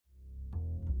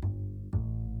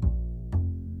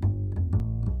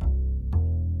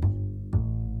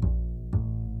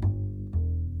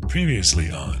Previously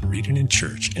on Reading in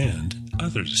Church and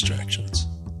Other Distractions.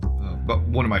 But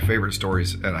one of my favorite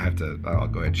stories, and I'll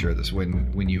go ahead and share this.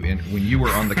 When you were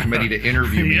on the committee to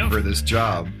interview me for this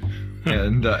job,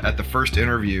 and at the first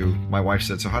interview, my wife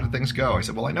said, "So how did things go?" I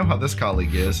said, "Well, I know how this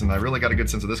colleague is, and I really got a good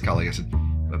sense of this colleague." I said,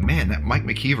 "But man, that Mike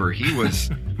McKeever,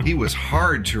 he was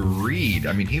hard to read.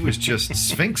 I mean, he was just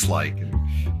Sphinx-like."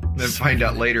 And then find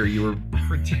out later you were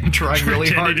trying really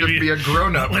hard to be a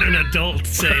grown-up. What would an adult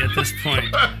say at this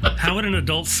point? How would an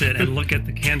adult sit and look at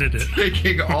the candidate?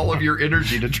 Taking all of your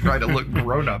energy to try to look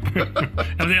grown-up.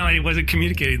 Evidently, he wasn't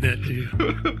communicating that to you.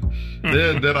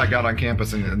 Then I got on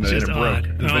campus and it broke.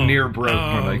 The veneer broke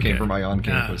when I came for my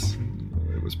on-campus.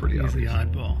 It was pretty obvious. He's the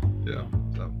oddball. Yeah.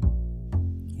 So.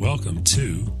 Welcome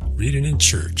to Reading in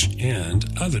Church and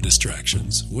Other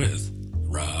Distractions with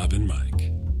Rob and Mike.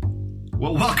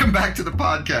 Well, welcome back to the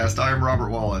podcast. I am Robert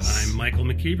Wallace. I'm Michael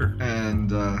McKeever.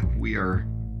 And we are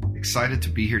excited to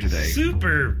be here today.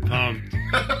 Super pumped.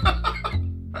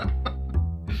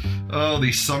 Oh,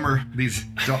 these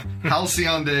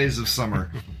halcyon days of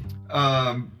summer.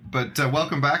 But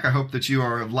welcome back. I hope that you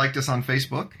are liked us on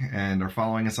Facebook and are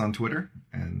following us on Twitter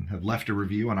and have left a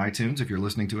review on iTunes if you're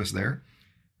listening to us there.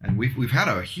 And we've had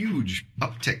a huge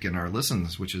uptick in our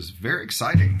listens, which is very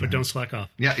exciting. But don't slack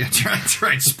off. Yeah, that's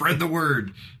right. Spread the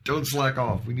word. Don't slack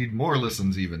off. We need more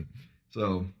listens even.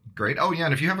 So, great. Oh, yeah,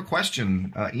 and if you have a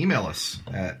question, email us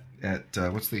at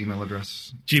what's the email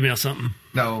address? Gmail something.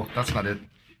 No, that's not it.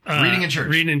 Reading in Church.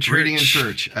 Reading in Church. Reading in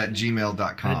Church at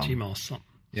gmail.com. At gmail something.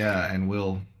 Yeah, and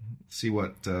we'll see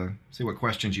what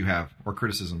questions you have, or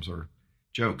criticisms, or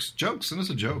jokes. Jokes, send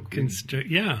us a joke.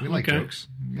 Yeah. We like jokes.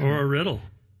 Yeah. Or a riddle.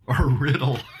 Or a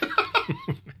riddle.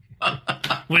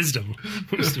 Wisdom.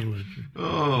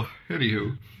 Oh,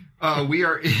 anywho. We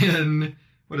are in,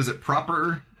 what is it,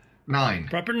 Proper 9.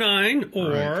 Proper 9,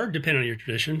 or, depending on your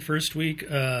tradition, first week,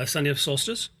 Sunday of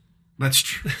Solstice. That's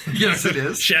true. Yes, it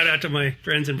is. Shout out to my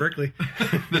friends in Berkeley.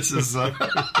 This is...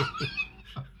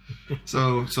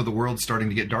 So the world's starting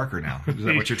to get darker now. Is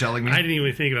that what you're telling me? I didn't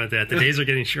even think about that. The days are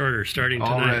getting shorter starting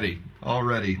tonight.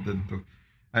 Already.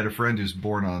 I had a friend who's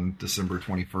born on December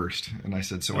 21st, and I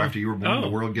said, "So after you were born, the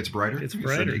world gets brighter?" It's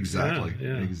brighter. Said, exactly.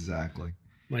 Yeah. Exactly.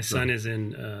 My son is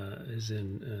in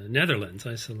Netherlands.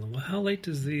 I said, "Well, how late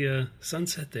does the sun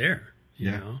set there?"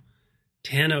 You know,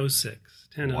 10:06.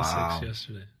 10:06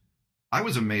 yesterday. I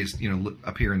was amazed,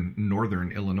 up here in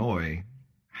northern Illinois,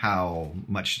 how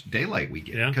much daylight we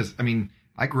get. Because,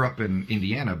 I grew up in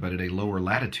Indiana, but at a lower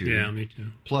latitude. Yeah, me too.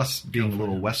 Plus being a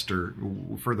little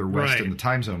further west in the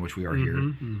time zone, which we are here.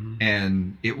 Mm-hmm.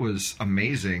 And it was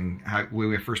amazing how when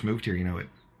we first moved here, at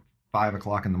 5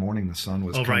 o'clock in the morning, the sun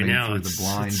was coming through the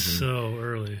blinds. It's so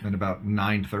early. And about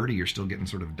 9:30, you're still getting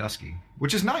sort of dusky,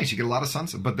 which is nice. You get a lot of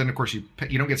sunset. But then, of course, you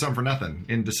don't get sun for nothing.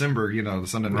 In December, the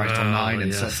sun doesn't rise till 9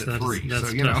 and sets at 3. So,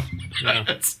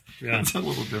 it's a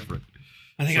little different.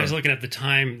 I think I was looking at the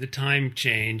time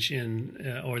change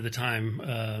or the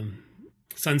time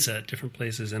sunset, different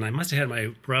places, and I must have had my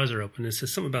browser open. It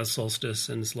says something about solstice,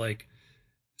 and it's like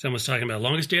someone's talking about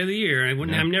longest day of the year.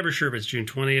 I'm never sure if it's June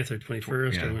 20th or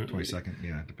 21st. Yeah, 22nd.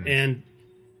 Yeah, it depends.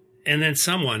 And then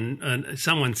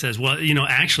someone says, well,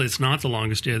 actually, it's not the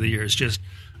longest day of the year. It's just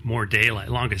more daylight,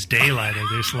 longest daylight. And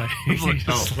there's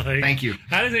thank you.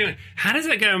 How does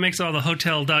that guy who makes all the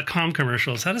Hotel.com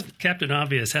commercials? How does Captain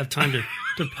Obvious have time to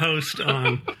post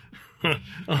on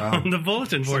the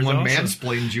bulletin board? Someone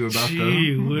mansplained you about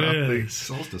the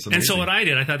solstice. Amazing. And so what I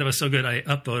did, I thought that was so good, I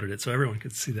upvoted it so everyone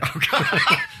could see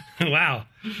that. Wow,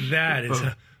 that is.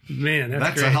 Man,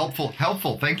 that's great.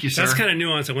 helpful. Thank you, sir. That's kind of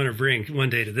nuance I want to bring one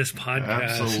day to this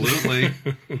podcast. Absolutely.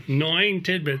 Annoying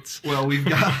tidbits. Well, we've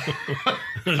got.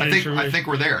 I think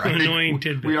we're there. Annoying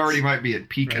tidbits. We already might be at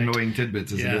peak annoying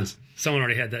tidbits as it is. Someone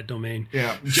already had that domain.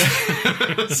 Yeah.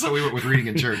 So we went with Reading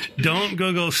in Church. Don't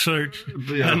Google search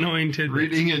annoying tidbits.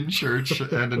 Reading in Church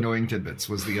and annoying tidbits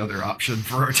was the other option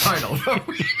for our title.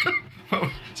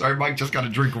 Sorry, Mike just got a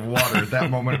drink of water. At that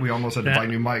moment, we almost had to buy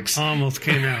new mics. Almost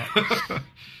came out.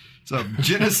 So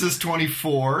Genesis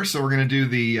 24. So we're going to do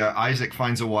the Isaac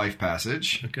finds a wife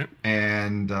passage. Okay.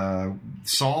 And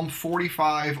Psalm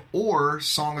 45 or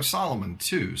Song of Solomon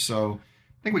too. So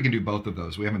I think we can do both of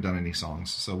those. We haven't done any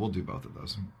songs, so we'll do both of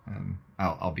those. And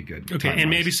I'll be good. Okay, and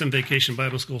maybe some Vacation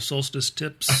Bible School solstice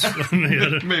tips.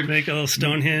 Make a little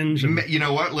Stonehenge. You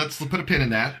know what? Let's put a pin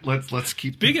in that. Let's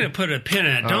keep. Speaking of put a pin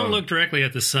in it, don't look directly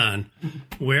at the sun.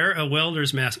 Wear a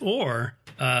welder's mask or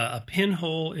a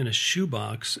pinhole in a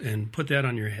shoebox and put that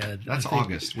on your head. That's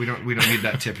August. We don't need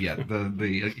that tip yet.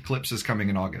 The eclipse is coming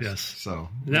in August. Yes. So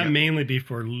that mainly be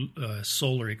for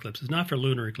solar eclipses, not for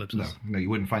lunar eclipses. No, you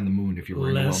wouldn't find the moon if you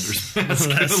were wearing a welder's mask.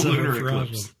 Less lunar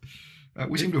eclipse.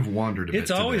 We seem to have wandered a bit.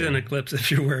 It's always an eclipse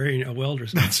if you're wearing a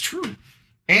welder's mask. That's true.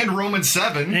 And Romans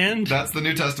 7, and that's the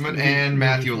New Testament, and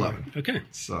Matthew 11. Okay.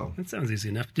 So that sounds easy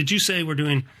enough. Did you say we're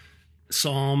doing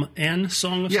Psalm and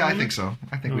Song of Solomon? Yeah, I think so.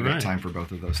 I think we got time for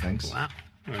both of those things. Wow.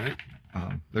 All right.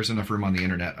 There's enough room on the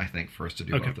internet, I think, for us to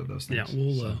do both of those things. Yeah,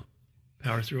 we'll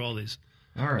power through all these.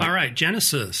 All right. All right,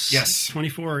 Genesis. Yes.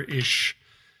 24-ish.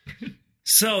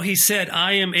 So he said,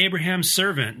 I am Abraham's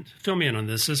servant. Fill me in on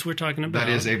this. We're talking about. That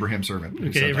is Abraham's servant.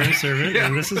 Okay, Abraham's servant. Yeah.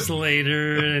 And this is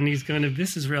later, and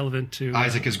this is relevant to.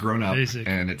 Isaac has grown up, Isaac.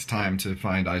 And it's time to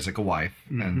find Isaac a wife.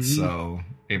 Mm-hmm. And so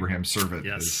Abraham's servant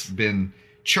has been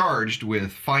charged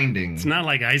with finding. It's not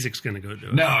like Isaac's going to go do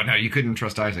it. No, you couldn't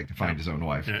trust Isaac to find his own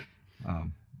wife. Right.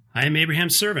 I am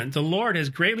Abraham's servant. The Lord has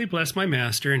greatly blessed my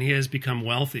master, and he has become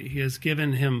wealthy. He has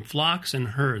given him flocks and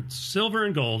herds, silver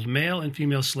and gold, male and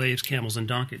female slaves, camels and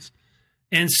donkeys.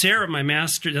 And Sarah, my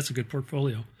master, that's a good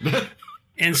portfolio.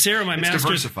 And Sarah, my master's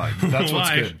diversified. That's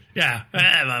what's good. Yeah.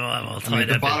 If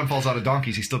the bottom falls out of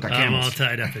donkeys, he's still got camels. I'm all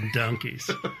tied up in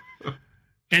donkeys.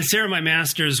 And Sarah, my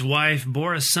master's wife,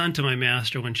 bore a son to my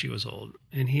master when she was old,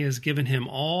 and he has given him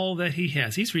all that he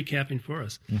has. He's recapping for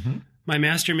us. Mm-hmm. My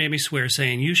master made me swear,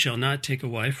 saying, you shall not take a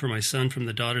wife for my son from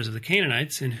the daughters of the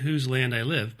Canaanites in whose land I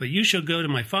live, but you shall go to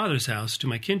my father's house, to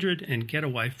my kindred, and get a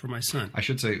wife for my son. I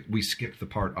should say we skipped the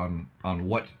part on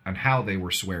how they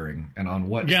were swearing and on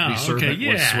what the servant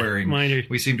was swearing.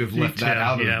 We seem to have left that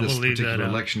out of this particular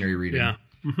lectionary reading. Yeah.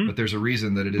 Mm-hmm. But there's a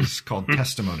reason that it is called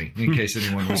testimony, in case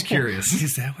anyone was curious.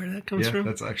 Is that where that comes from? Yeah,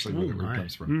 that's actually where the word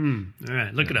comes from. All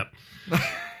right, look it up.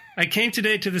 I came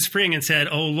today to the spring and said,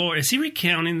 "Oh Lord," is he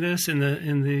recounting this in the?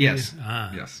 Yes.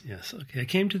 Yes. Okay. I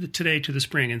came today to the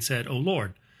spring and said, "Oh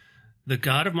Lord, the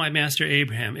God of my master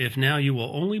Abraham, if now you will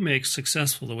only make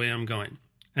successful the way I'm going.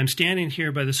 I'm standing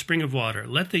here by the spring of water.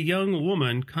 Let the young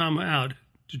woman come out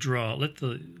to draw. Let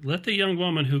the young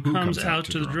woman who comes out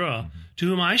to draw, to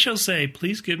whom I shall say,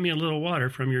 please give me a little water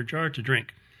from your jar to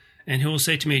drink. And he will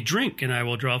say to me, drink, and I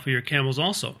will draw for your camels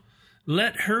also.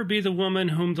 Let her be the woman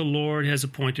whom the Lord has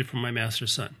appointed for my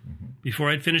master's son." Mm-hmm.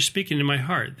 Before I'd finished speaking in my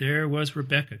heart, there was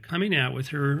Rebekah coming out with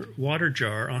her water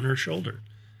jar on her shoulder.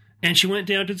 And she went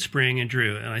down to the spring and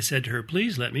drew, and I said to her,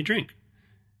 please let me drink.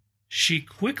 She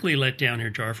quickly let down her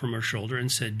jar from her shoulder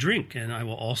and said, drink, and I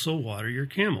will also water your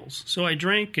camels. So I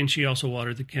drank, and she also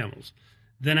watered the camels.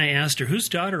 Then I asked her, whose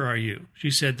daughter are you? She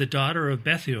said, the daughter of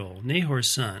Bethuel,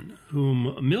 Nahor's son,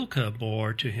 whom Milcah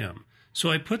bore to him. So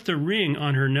I put the ring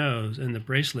on her nose and the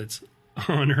bracelets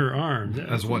on her arms.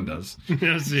 As one does.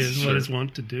 As is what is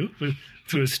wont to do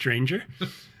to a stranger.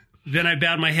 Then I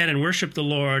bowed my head and worshipped the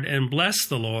Lord and blessed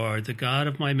the Lord, the God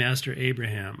of my master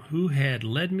Abraham, who had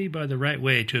led me by the right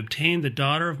way to obtain the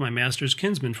daughter of my master's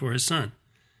kinsman for his son.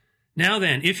 Now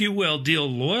then, if you will deal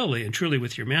loyally and truly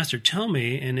with your master, tell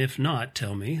me, and if not,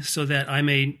 tell me, so that I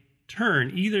may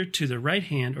turn either to the right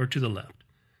hand or to the left.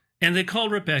 And they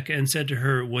called Rebekah and said to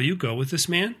her, will you go with this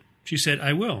man? She said,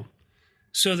 I will.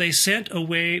 So they sent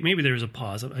away, maybe there was a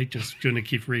pause. I'm just going to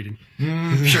keep reading.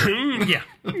 Sure. Yeah.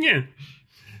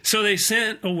 So they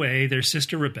sent away their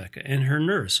sister Rebekah and her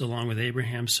nurse, along with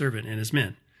Abraham's servant and his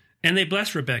men. And they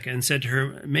blessed Rebekah and said to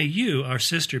her, may you, our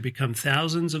sister, become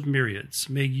thousands of myriads.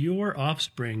 May your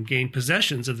offspring gain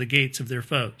possessions of the gates of their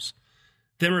foes.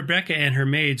 Then Rebekah and her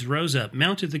maids rose up,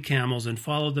 mounted the camels, and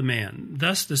followed the man.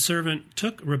 Thus the servant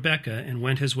took Rebekah and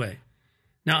went his way.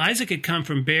 Now Isaac had come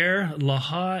from Beer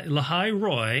Lahai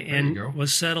Roi and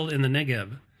was settled in the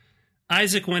Negev.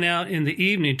 Isaac went out in the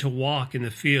evening to walk in the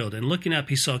field, and looking up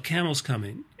he saw camels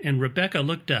coming. And Rebekah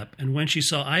looked up, and when she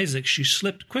saw Isaac, she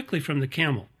slipped quickly from the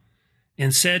camel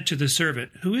and said to the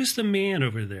servant, who is the man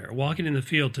over there walking in the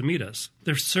field to meet us?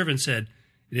 The servant said,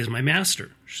 it is my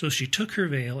master. So she took her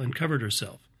veil and covered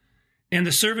herself. And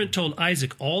the servant told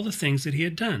Isaac all the things that he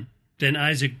had done. Then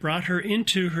Isaac brought her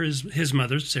into his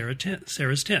mother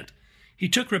Sarah's tent. He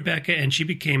took Rebekah, and she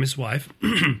became his wife,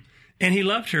 and he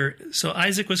loved her. So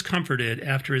Isaac was comforted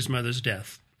after his mother's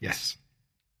death. Yes.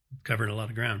 Covered a lot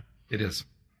of ground. It is.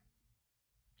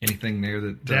 Anything there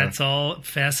that... That's all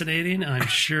fascinating. I'm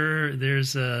sure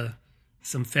there's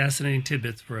some fascinating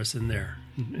tidbits for us in there.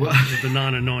 Well, the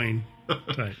non-annoying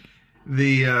type.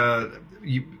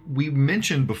 we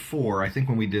mentioned before, I think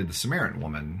when we did the Samaritan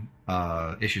woman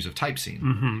issues of type scene.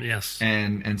 Mm-hmm, yes.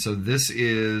 And so this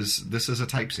is a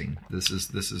type scene. This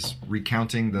is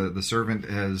recounting the servant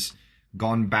has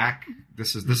gone back.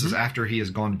 This is after he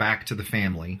has gone back to the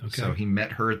family. Okay. So he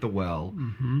met her at the well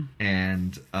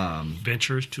and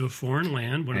ventures to a foreign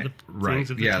land. One of the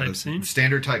things of the type scene. The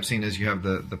standard type scene is you have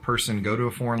the person go to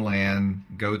a foreign land,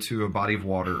 go to a body of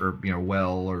water or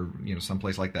well or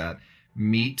someplace like that,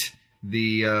 meet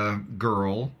the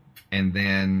girl, and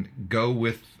then go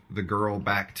with the girl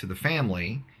back to the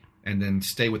family, and then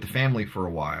stay with the family for a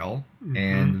while,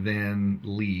 and then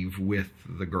leave with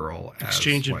the girl.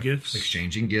 Exchanging gifts.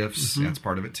 Exchanging gifts. That's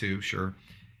part of it too, sure.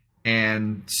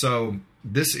 And so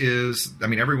this is,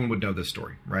 everyone would know this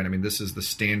story, right? This is the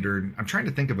standard. I'm trying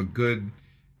to think of a good,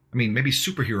 maybe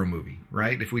superhero movie,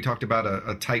 right? If we talked about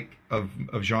a type of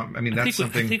genre, that's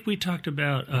something. I think we talked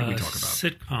about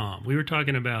sitcom. We were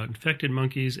talking about infected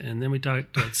monkeys, and then we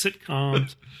talked about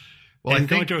sitcoms. Well, and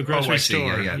going to a grocery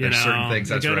store. Yeah. There's certain things.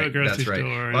 That's right. That's right.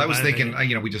 Well, I was thinking,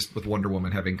 we just with Wonder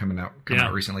Woman having come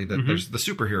out recently, that there's the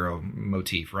superhero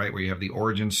motif, right, where you have the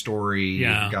origin story,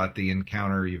 you've got the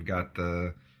encounter, you've got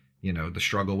the the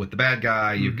struggle with the bad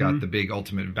guy, you've got the big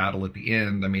ultimate battle at the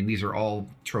end. These are all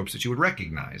tropes that you would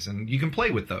recognize, and you can play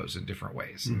with those in different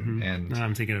ways. And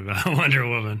I'm thinking about Wonder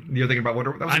Woman. You're thinking about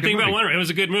Wonder Woman? I'm thinking about Wonder Woman. It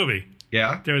was a good movie.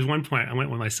 Yeah. There was one point I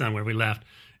went with my son where we laughed.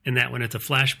 And that when it's a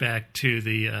flashback to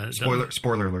the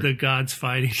spoiler alert, the gods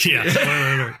fighting. Yeah,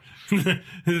 spoiler alert.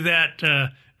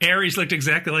 That Ares looked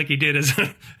exactly like he did as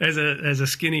a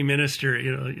skinny minister,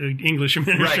 English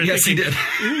minister. Right? Yes, he did.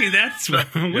 That's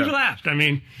we laughed.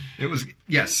 It was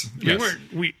yes.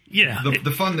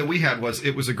 The fun that we had was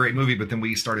it was a great movie, but then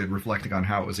we started reflecting on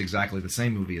how it was exactly the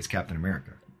same movie as Captain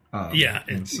America.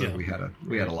 And so we had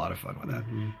a lot of fun with that.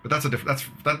 But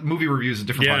that movie review is a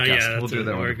different podcast. Yeah, we'll do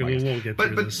that one. We'll get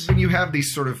but when you have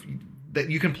these sort of that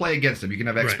you can play against them, you can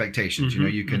have expectations.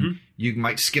 You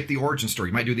might skip the origin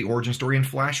story. You might do the origin story in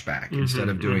flashback instead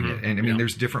of doing it. And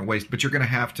there's different ways, but you're going to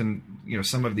have to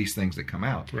some of these things that come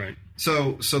out. Right.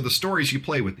 So the stories you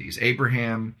play with these,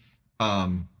 Abraham.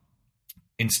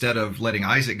 Instead of letting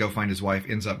Isaac go find his wife,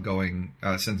 ends up going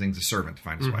sending the servant to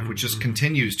find his wife, which just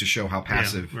continues to show how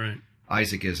passive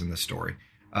Isaac is in this story.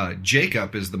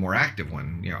 Jacob is the more active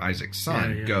one. Isaac's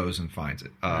son goes and finds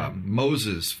it.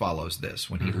 Moses follows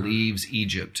this when he leaves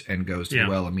Egypt and goes to the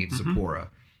well and meets Zipporah.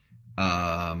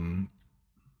 And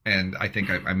I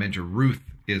think I mentioned Ruth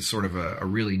is sort of a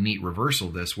really neat reversal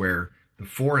of this, where the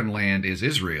foreign land is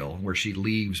Israel, where she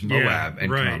leaves Moab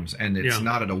and comes, and it's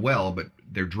not at a well, but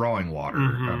they're drawing water.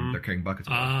 They're carrying buckets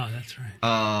of water. Ah, that's right.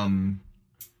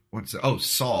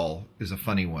 Saul is a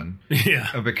funny one.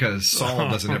 Yeah. Because Saul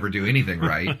doesn't ever do anything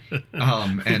right.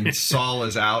 And Saul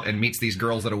is out and meets these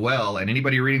girls at a well, and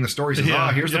anybody reading the story says,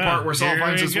 here's the part where Saul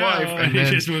finds his wife. And then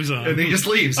he just moves on. And then he just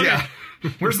leaves. Okay. Yeah.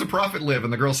 Where's the prophet live?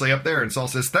 And the girls say up there, and Saul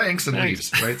says, thanks, and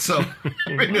leaves. Right? So,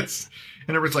 it's...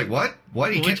 And everyone's like, what?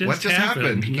 What? What just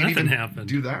happened? He can't even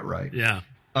do that right. Yeah.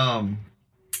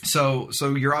 So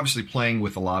you're obviously playing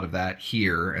with a lot of that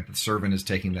here, and the servant is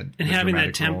taking that and having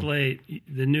that template. Role.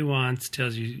 The nuance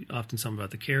tells you often something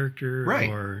about the character,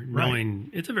 or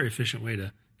knowing. It's a very efficient way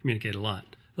to communicate a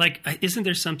lot. Like, isn't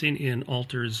there something in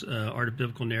Alter's Art of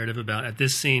Biblical Narrative about at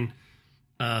this scene,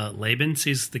 Laban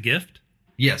sees the gift?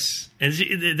 Yes, and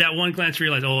that one glance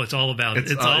realized, it's all about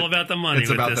the money.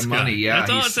 It's about the money. Yeah, that's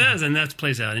all it says, and that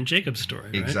plays out in Jacob's story.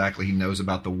 Right? Exactly, he knows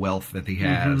about the wealth that he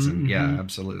has, and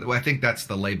absolutely. Well, I think that's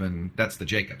the Laban. That's the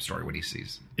Jacob story. What he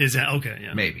sees is that okay?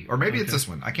 Yeah, maybe, or maybe it's this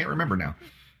one. I can't remember now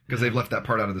because they've left that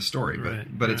part out of the story.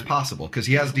 But it's possible because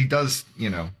he does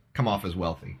come off as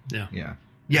wealthy. Yeah.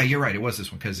 Yeah, you're right. It was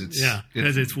this one because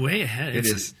it's way ahead. It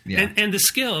is, yeah. And the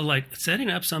skill, like setting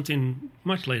up something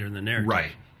much later in the narrative,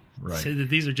 right. Say that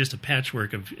these are just a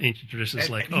patchwork of ancient traditions.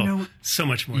 So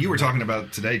much more. You were talking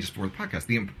about today, just before the podcast,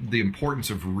 the importance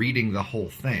of reading the whole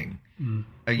thing.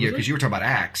 Because you were talking about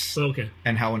Acts,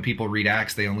 and how when people read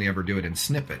Acts, they only ever do it in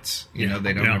snippets. They don't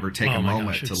ever take a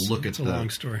moment to look at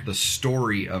the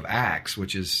story of Acts,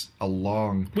 which is a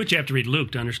long. Which you have to read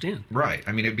Luke to understand. Right.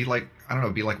 It'd be like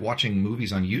it'd be like watching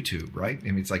movies on YouTube, right?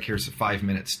 It's like here's a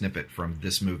 5-minute snippet from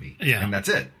this movie, and that's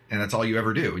it, and that's all you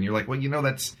ever do, and you're like, well,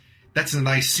 that's a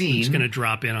nice scene. It's going to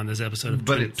drop in on this episode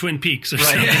of Twin Peaks or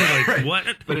something. Like, what?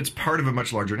 But it's part of a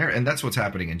much larger narrative, and that's what's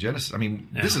happening in Genesis.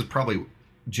 This is probably...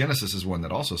 Genesis is one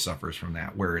that also suffers from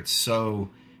that, where it's so...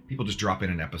 People just drop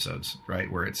in episodes, right?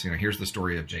 Where it's, here's the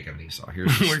story of Jacob and Esau.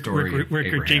 Here's the story of We're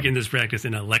Abraham. critiquing this practice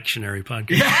in a lectionary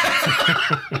podcast.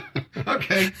 Yeah.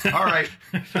 Okay. All right.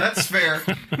 That's fair.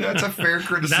 That's a fair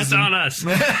criticism. That's on us.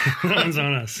 That one's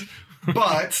on us.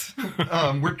 But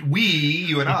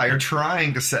you and I are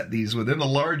trying to set these within the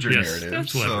larger narrative.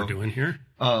 That's what we're doing here.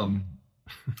 But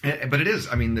it is.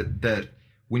 I mean, that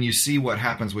when you see what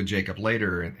happens with Jacob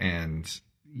later, and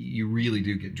you really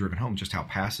do get driven home just how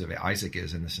passive Isaac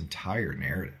is in this entire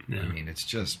narrative. Yeah. I mean, it's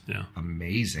just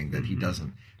amazing that he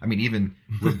doesn't. I mean, even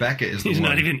Rebecca is He's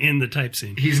not even in the type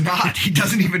scene. He's not. He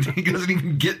doesn't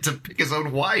even get to pick his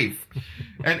own wife.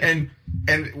 And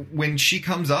when she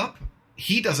comes up,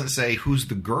 he doesn't say who's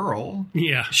the girl.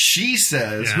 Yeah. She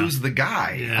says who's the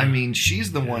guy. Yeah. I mean,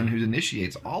 she's the one who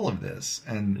initiates all of this.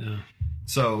 And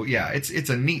so it's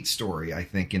a neat story, I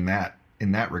think, in that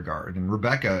regard. And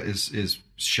Rebecca is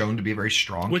shown to be a very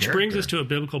strong Which character. brings us to a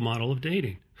biblical model of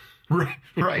dating.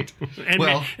 Right.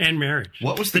 and marriage.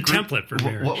 What was the group, template for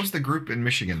marriage? What was the group in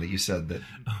Michigan that you said that?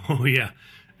 Oh yeah,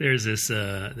 there's this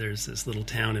little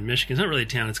town in Michigan. It's not really a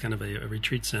town. It's kind of a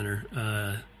retreat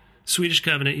center. Swedish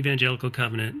Covenant, Evangelical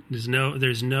Covenant. There's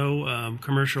no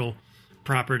commercial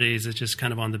properties. It's just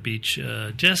kind of on the beach,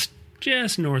 just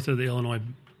north of the Illinois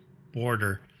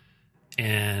border.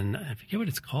 And I forget what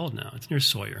it's called now. It's near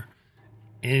Sawyer.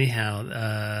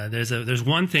 Anyhow, there's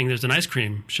one thing. There's an ice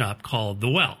cream shop called The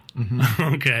Well.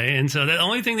 Mm-hmm. Okay, and so the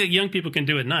only thing that young people can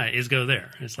do at night is go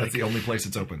there. It's like that's the only place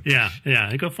it's open. Yeah.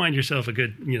 And go find yourself a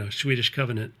good, Swedish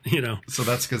Covenant. So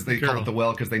that's because they call it The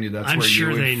Well because they knew that's I'm where sure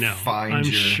you would they know. find I'm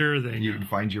your. sure they know. You would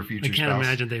find your future. I can't spouse.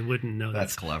 imagine they wouldn't know.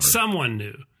 That's clever. Someone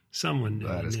knew.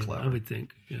 That is clever. I would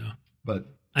think. Yeah. But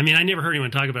I mean, I never heard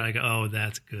anyone talk about it. I go, oh,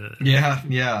 that's good.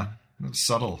 Yeah. That's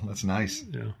subtle. That's nice.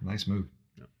 Yeah. Nice move.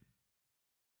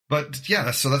 But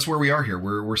that's where we are here.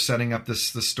 We're setting up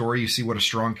this story. You see what a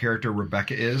strong character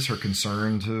Rebecca is. Her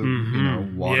concern to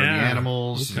water the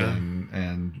animals,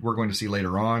 and we're going to see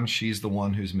later on she's the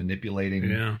one who's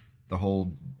manipulating the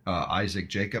whole Isaac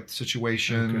Jacob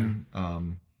situation,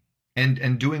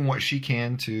 and doing what she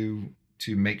can to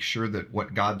make sure that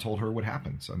what God told her would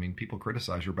happen. So I mean, people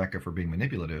criticize Rebecca for being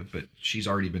manipulative, but she's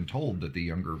already been told that the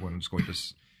younger one is going to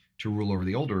rule over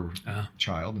the older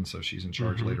child, and so she's in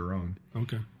charge later on.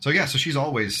 Okay. So so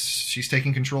she's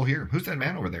taking control here. Who's that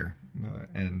man over there?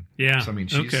 So I mean,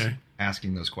 she's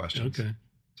asking those questions. Okay.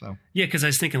 So because I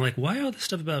was thinking, like, why all this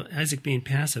stuff about Isaac being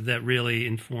passive? That really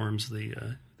informs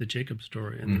the Jacob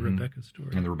story and the Rebecca story.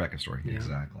 And the Rebecca story,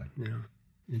 exactly. Yeah.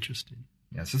 Interesting.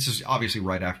 Yeah. So this is obviously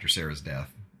right after Sarah's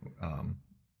death,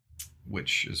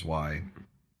 which is why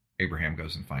Abraham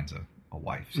goes and finds a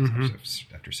wife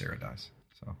after Sarah dies.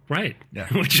 So. Right. Yeah.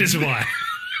 Which is why.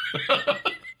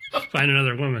 Find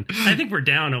another woman. I think we're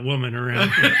down a woman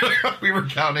around here. We were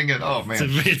counting it. Oh, man.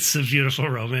 It's a beautiful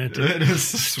romantic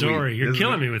story. You're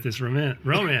killing me with this romance.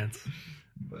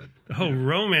 But, the whole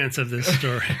romance of this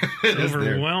story is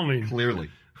overwhelming. Clearly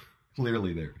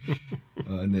there.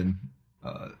 And then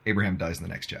Abraham dies in the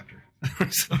next chapter.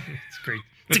 It's great.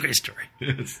 It's a great story.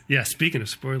 Yeah, speaking of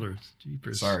spoilers.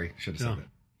 Jeepers. Sorry, should have said that.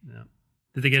 Yeah.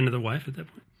 Did they get another wife at that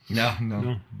point? No.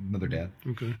 Another dad.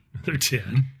 Okay. Another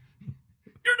dad.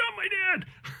 You're not my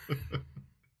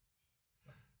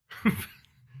dad.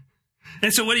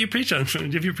 And so what do you preach on?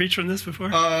 Have you preached from this before?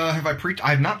 Have I preached? I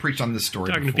have not preached on this story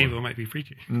Talking before. to people who might be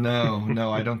preaching.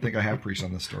 No, I don't think I have preached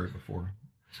on this story before.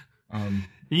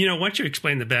 Once you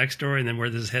explain the backstory and then where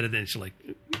this is headed, then it's like,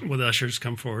 the ushers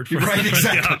come forward. Right,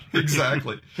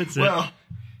 exactly. Well,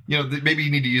 maybe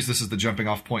you need to use this as the jumping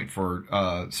off point for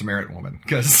Samaritan woman,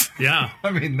 because I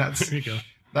mean there you go.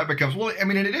 That becomes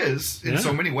and it is in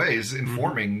so many ways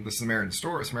informing the Samaritan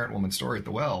woman story at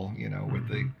the well. With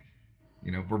the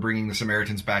we're bringing the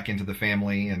Samaritans back into the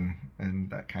family and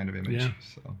that kind of image. Yeah,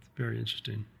 so it's very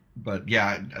interesting. But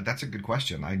that's a good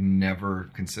question. I never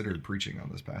considered preaching on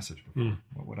this passage before.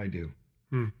 What would I do?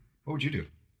 What would you do?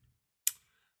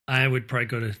 I would probably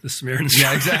go to the Samaritan.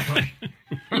 Yeah, exactly.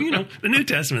 The New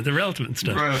Testament, the relevant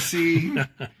stuff. See,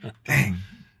 dang.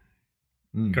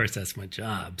 Of course, that's my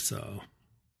job. So,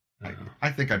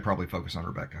 I think I'd probably focus on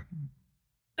Rebecca.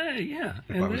 Yeah,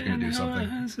 if I was going to do something.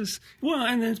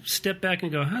 And then step back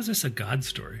and go, how's this a God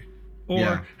story?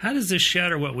 Or how does this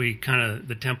shatter what we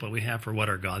the template we have for what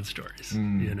are God stories?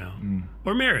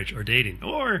 Or marriage, or dating,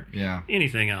 or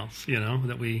anything else,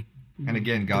 that we. And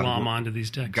again, glom onto these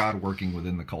texts. God working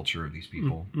within the culture of these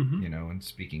people, and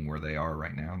speaking where they are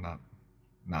right now,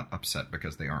 not upset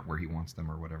because they aren't where He wants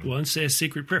them or whatever. Well, and say a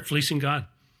secret prayer, fleecing God.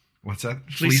 What's that?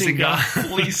 Fleecing God.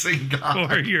 Fleecing God.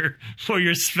 for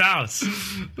your spouse.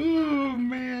 Oh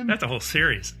man, that's a whole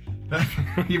series.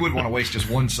 You wouldn't want to waste just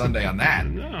one Sunday on that.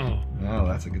 No,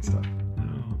 that's a good stuff.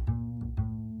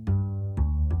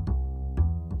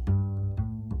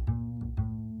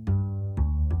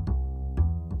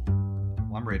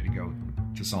 I'm ready to go.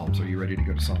 to Psalms. Are you ready to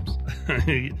go to Psalms?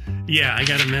 Yeah,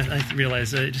 I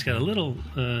realized I just got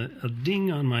a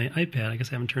ding on my iPad. I guess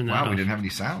I haven't turned that off. Wow, we didn't have any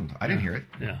sound. I didn't hear it.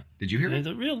 Yeah. Did you hear it?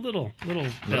 A real little bell.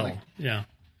 Really? Yeah.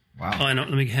 Wow. Oh, let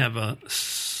me have a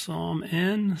Psalm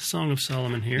N, Song of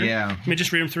Solomon here. Yeah. Let me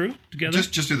just read them through together.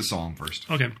 Just do the Psalm first.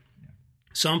 Okay.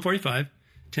 Psalm 45,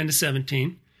 10 to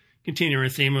 17. Continue our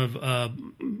theme of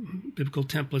biblical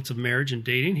templates of marriage and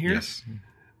dating here. Yes.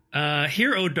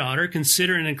 Hear, O daughter,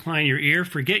 consider and incline your ear.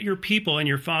 Forget your people and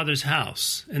your father's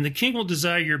house, and the king will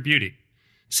desire your beauty.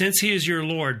 Since he is your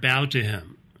Lord, bow to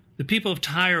him. The people of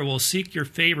Tyre will seek your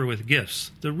favor with gifts,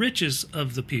 the riches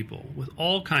of the people with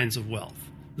all kinds of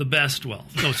wealth, the best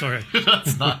wealth. Oh, sorry.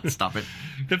 That's not. Stop it.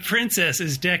 The princess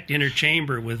is decked in her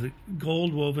chamber with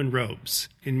gold-woven robes.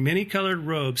 In many-colored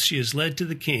robes she is led to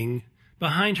the king.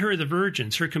 Behind her the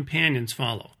virgins, her companions,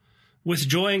 follow. With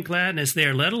joy and gladness they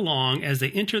are led along as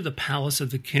they enter the palace of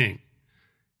the king.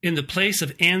 In the place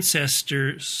of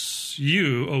ancestors,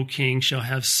 you, O king, shall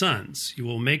have sons. You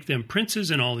will make them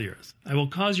princes in all the earth. I will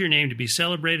cause your name to be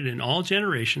celebrated in all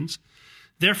generations.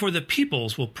 Therefore the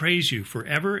peoples will praise you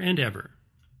forever and ever.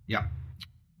 Yeah.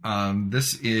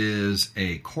 This is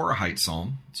a Korahite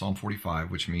psalm, Psalm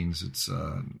 45, which means it's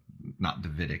not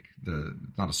Davidic.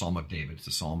 It's not a psalm of David. It's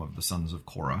a psalm of the sons of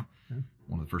Korah,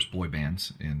 one of the first boy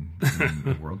bands in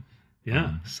the world.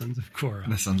 Yeah, Sons of Korah.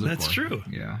 The Sons of Korah. That's true.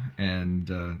 Yeah.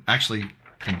 And actually,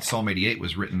 Psalm 88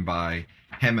 was written by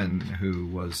Heman, who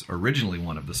was originally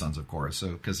one of the Sons of Korah.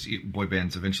 So, because boy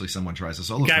bands, eventually someone tries a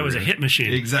solo The guy career. was a hit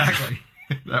machine. Exactly.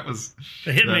 That was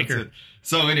a hit maker. It.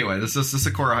 So anyway, this is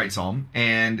a Korahite psalm,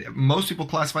 and most people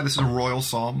classify this as a royal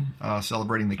psalm,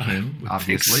 celebrating the king.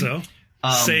 Obviously, think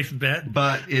so. Safe bet.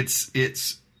 But it's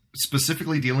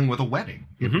specifically dealing with a wedding.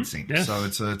 It would seem. Yes. So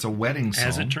it's a wedding psalm,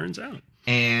 as it turns out.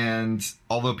 And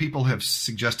although people have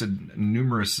suggested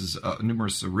numerous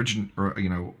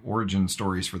origin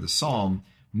stories for the psalm,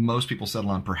 most people settle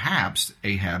on perhaps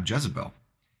Ahab Jezebel.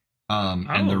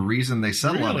 And the reason they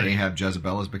settle on Ahab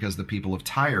Jezebel is because the people of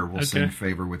Tyre will send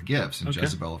favor with gifts. And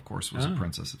Jezebel, of course, was a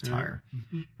princess of Tyre.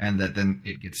 Mm-hmm. And that then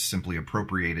it gets simply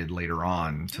appropriated later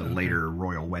on to later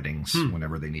royal weddings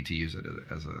whenever they need to use it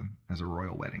as a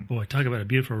royal wedding. Boy, talk about a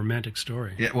beautiful romantic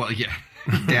story. Yeah, well, yeah.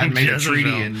 Dad made a treaty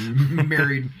and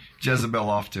married Jezebel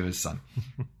off to his son.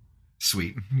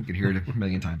 Sweet. You can hear it a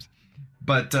million times.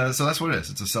 But so that's what it is.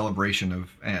 It's a celebration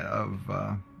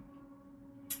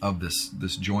of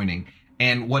this joining.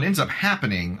 And what ends up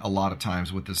happening a lot of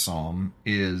times with this psalm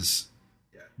is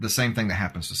the same thing that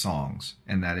happens to songs,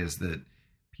 and that is that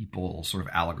people sort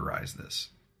of allegorize this,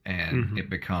 and it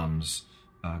becomes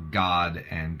God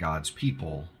and God's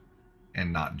people,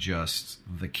 and not just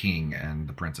the king and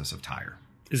the princess of Tyre.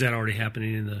 Is that already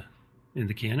happening in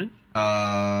the canon?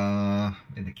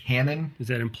 In the canon? Is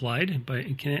that implied by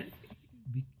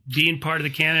being part of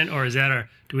the canon, or is that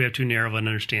do we have too narrow of an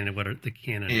understanding of what the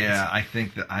canon is? Yeah, I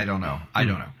think that I don't know. I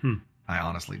don't know. I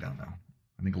honestly don't know.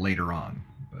 I think later on,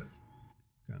 but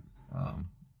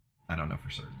I don't know for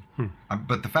certain.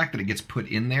 But the fact that it gets put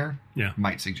in there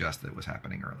might suggest that it was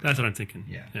happening earlier. That's what I'm thinking.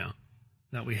 Yeah.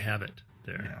 That we have it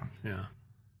there. Yeah.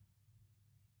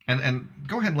 And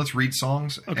go ahead and let's read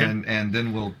songs, and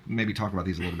then we'll maybe talk about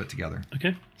these a little bit together.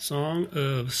 Okay. Song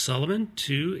of Solomon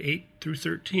 2, 8 through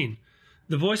 13.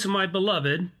 The voice of my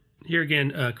beloved, here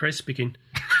again, Christ speaking.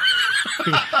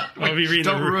 I'll be reading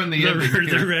Don't ruin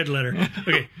the red letter.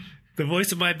 Okay. The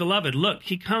voice of my beloved, look,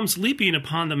 he comes leaping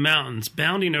upon the mountains,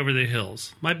 bounding over the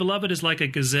hills. My beloved is like a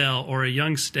gazelle or a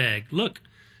young stag. Look,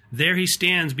 there he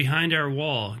stands behind our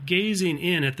wall, gazing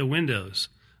in at the windows,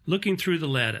 looking through the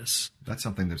lattice. That's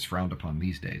something that's frowned upon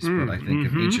these days, but I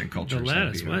think in ancient cultures, the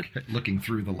lattice, looking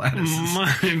through the lattice.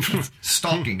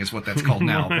 Stalking is what that's called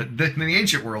now, but in the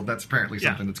ancient world, that's apparently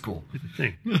something that's cool.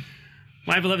 Thing.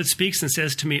 My beloved speaks and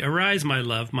says to me, arise, my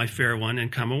love, my fair one,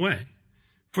 and come away.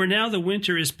 For now the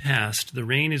winter is past, the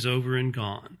rain is over and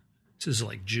gone. This is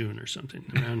like June or something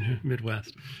around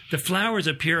Midwest. The flowers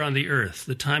appear on the earth.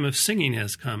 The time of singing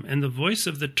has come, and the voice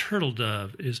of the turtle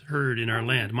dove is heard in our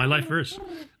land. My life verse.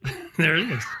 There it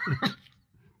is.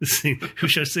 Who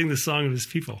shall sing the song of his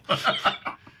people?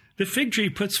 The fig tree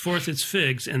puts forth its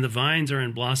figs, and the vines are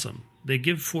in blossom. They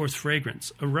give forth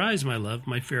fragrance. Arise, my love,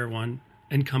 my fair one,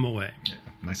 and come away. Yeah,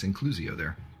 nice inclusio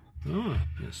there. Oh,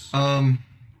 yes.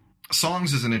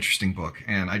 Songs is an interesting book,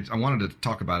 and I wanted to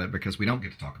talk about it because we don't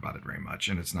get to talk about it very much,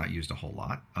 and it's not used a whole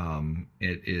lot.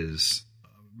 It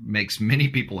makes many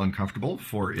people uncomfortable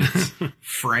for its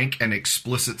frank and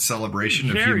explicit celebration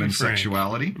of human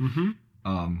sexuality.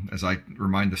 As I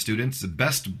remind the students, the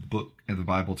best book of the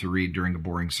Bible to read during a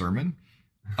boring sermon.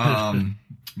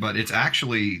 But it's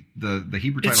actually the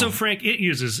Hebrew title. It's so frank, it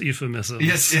uses euphemisms.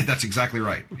 Yes, that's exactly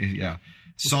right. Yeah.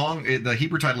 The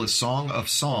Hebrew title is Song of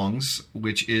Songs,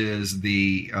 which is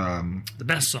the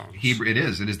best songs. Hebrew. It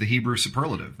is the Hebrew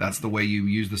superlative. That's the way you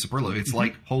use the superlative. It's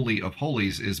like Holy of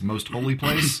Holies is most holy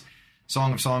place.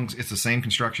 Song of Songs, it's the same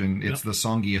construction. It's the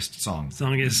songiest song.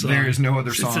 Songiest song. There is no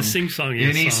other song. It's a sing-songiest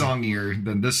any song. songier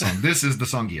than this song. This is the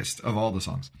songiest of all the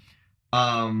songs.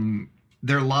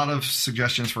 There are a lot of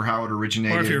suggestions for how it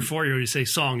originated. Or if you're a 4-year-old, you say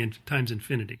song times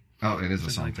infinity. Oh, it is a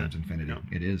song times infinity. Yeah.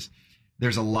 It is.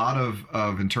 There's a lot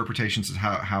of interpretations of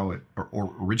how it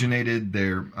originated.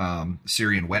 They're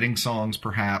Syrian wedding songs,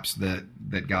 perhaps,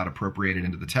 that got appropriated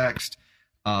into the text.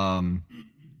 Some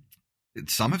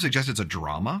have suggested it's a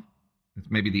drama. It's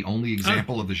maybe the only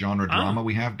example of the genre drama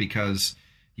we have, because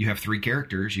you have 3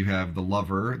 characters. You have the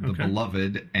lover, the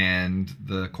beloved, and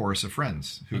the chorus of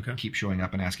friends who keep showing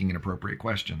up and asking inappropriate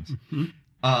questions.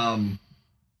 Mm-hmm.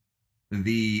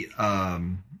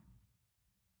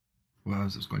 Well, I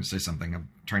was going to say something. I'm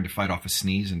trying to fight off a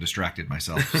sneeze and distracted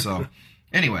myself. So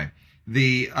anyway,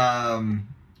 there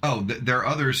are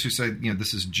others who say,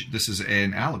 this is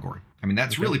an allegory. I mean,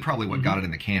 that's really probably what got it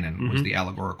in the canon was the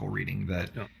allegorical reading that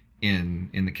in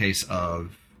the case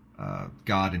of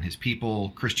God and his people,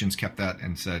 Christians kept that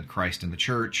and said Christ and the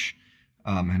church,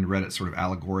 and read it sort of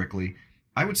allegorically.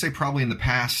 I would say probably in the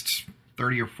past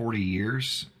 30 or 40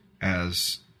 years,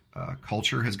 as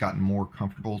culture has gotten more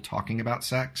comfortable talking about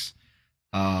sex,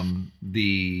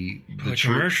 the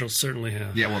commercials certainly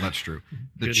have. Yeah, well, that's true.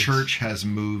 The church has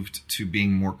moved to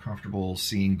being more comfortable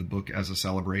seeing the book as a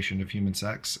celebration of human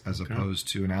sex as opposed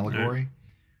to an allegory.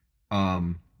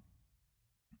 Right.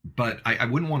 But I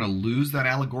wouldn't want to lose that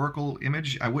allegorical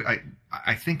image.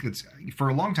 I think that's, for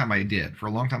a long time I did. For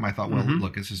a long time I thought, well,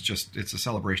 look, it's a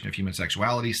celebration of human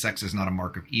sexuality. Sex is not a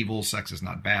mark of evil. Sex is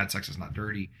not bad. Sex is not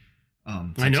dirty.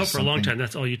 I know for a long time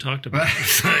that's all you talked about.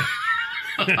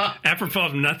 Apropos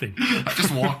of nothing. I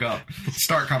just walk up,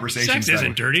 start conversations. Sex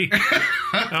isn't dirty.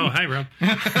 Oh, hi, Rob.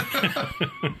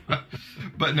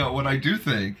 But no, what I do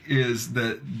think is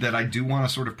that I do want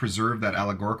to sort of preserve that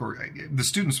allegorical. The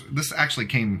students, this actually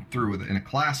came through in a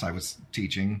class I was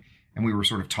teaching, and we were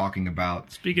sort of talking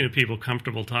about. Speaking of people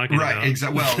comfortable talking about. Right,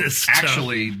 exactly. Well,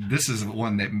 actually, this is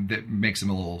one that makes them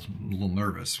a little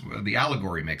nervous. The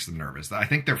allegory makes them nervous. I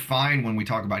think they're fine when we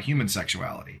talk about human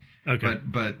sexuality. Okay.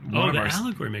 But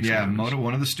allegory makes them nervous.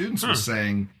 One of the students was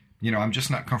saying, I'm just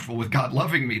not comfortable with God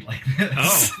loving me like this.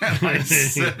 Oh. And I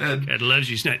said, God loves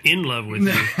you. He's not in love with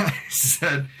you. I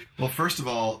said, well, first of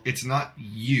all, it's not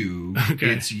you,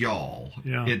 it's y'all.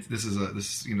 Yeah.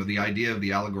 The idea of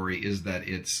the allegory is that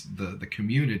it's the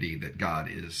community that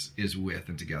God is with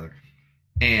and together.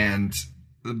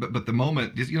 But the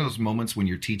moment, those moments when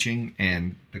you're teaching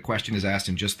and the question is asked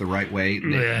in just the right way,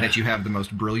 that you have the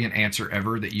most brilliant answer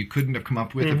ever that you couldn't have come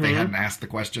up with if they hadn't asked the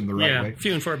question the right way.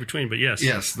 Few and far between, but yes.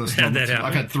 Yes, those moments.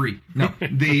 I've had 3. No,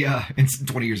 in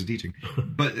 20 years of teaching.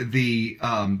 But the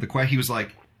question, he was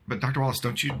like, but Dr. Wallace,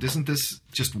 isn't this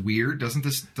just weird? Doesn't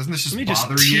this just bother you? Let me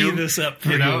just tee this up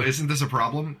for you. Isn't this a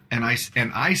problem? And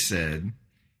I said,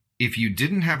 if you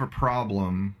didn't have a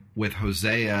problem with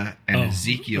Hosea and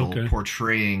Ezekiel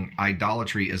portraying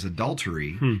idolatry as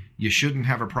adultery, you shouldn't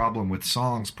have a problem with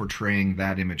songs portraying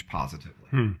that image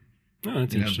positively. Oh,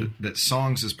 that's interesting. That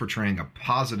songs is portraying a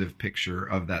positive picture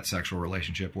of that sexual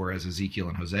relationship, whereas Ezekiel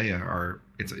and Hosea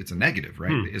it's a negative,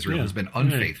 right? Israel has been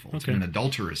unfaithful. It's been an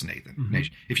adulterous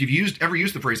nation. If you've ever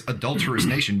used the phrase adulterous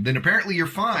nation, then apparently you're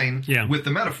fine with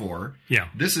the metaphor. Yeah.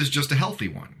 This is just a healthy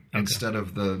one instead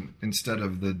of the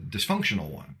dysfunctional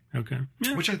one. Okay.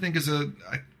 Yeah. Which I think is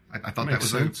I thought that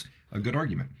was a good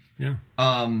argument. Yeah.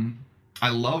 I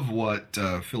love what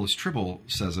Phyllis Tribble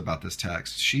says about this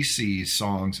text. She sees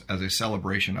songs as a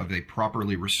celebration of a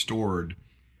properly restored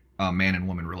man and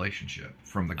woman relationship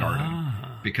from the garden.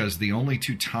 Because the only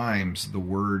 2 times the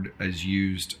word is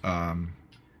used,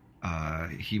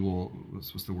 he will,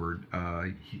 what's the word?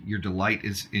 Your delight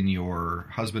is in your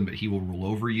husband, but he will rule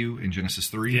over you in Genesis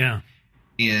 3. Yeah.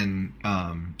 In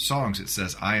songs, it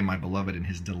says, I am my beloved and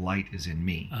his delight is in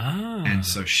me. And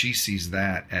so she sees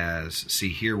that as,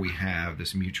 here we have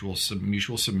this mutual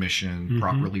submission,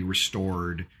 properly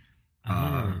restored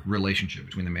relationship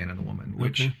between the man and the woman,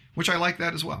 which I like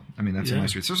that as well. I mean, that's a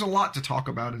nice read. So there's a lot to talk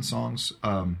about in songs.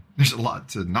 There's a lot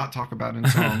to not talk about in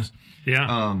songs.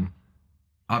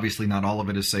 Obviously, not all of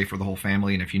it is safe for the whole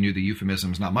family, and if you knew the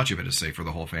euphemisms, not much of it is safe for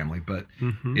the whole family. But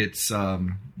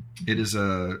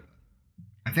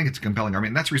I think it's compelling. I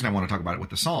mean, that's the reason I want to talk about it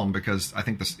with the psalm, because I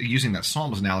think using that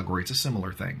psalm as an allegory, it's a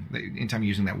similar thing. Anytime you're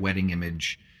using that wedding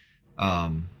image,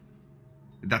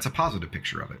 that's a positive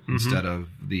picture of it instead of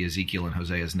the Ezekiel and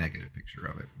Hosea's negative picture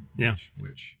of it. Yeah.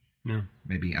 Which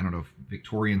maybe, I don't know if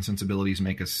Victorian sensibilities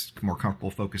make us more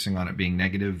comfortable focusing on it being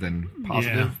negative than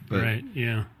positive. But, right.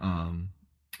 Yeah.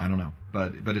 I don't know,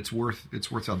 but it's worth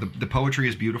the poetry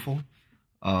is beautiful,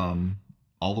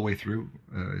 all the way through.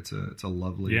 It's a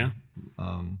lovely,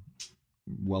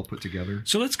 well put together.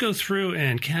 So let's go through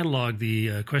and catalog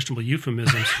the questionable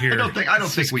euphemisms here. I don't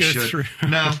think we should. Through.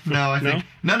 No, I think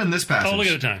none in this passage. Oh, look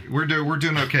at the time. We're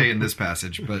doing okay in this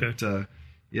passage, but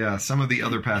some of the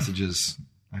other passages,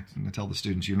 I tell the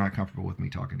students, you're not comfortable with me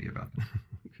talking to you about them.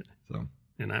 So.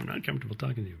 And I'm not comfortable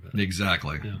talking to you about it.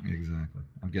 Exactly.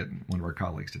 I'll get one of our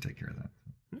colleagues to take care of that.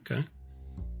 Okay.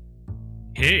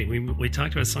 Hey, we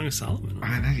talked about Song of Solomon.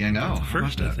 I know. It's the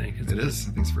first, I think. It is.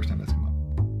 I think it's the first time that's come up.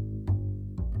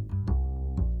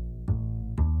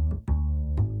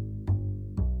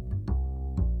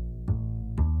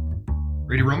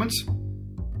 Ready Romans?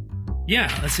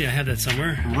 Yeah, let's see. I have that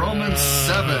somewhere. Romans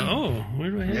 7. Oh, where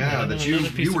do I have that? Yeah,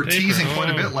 that you were teasing quite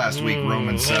a bit last week,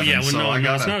 Romans 7. Oh, yeah. Well, so no,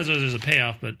 it's not as though there's a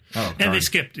payoff, but... and they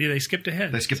skipped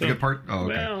ahead. They skipped a good part? Oh,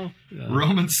 okay. Well,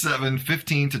 Romans 7,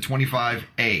 15 to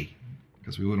 25a,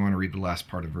 because we wouldn't want to read the last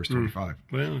part of verse 25.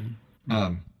 Well...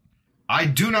 I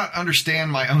do not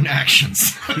understand my own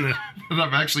actions.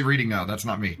 I'm actually reading now. That's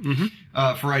not me.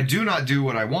 Mm-hmm. For I do not do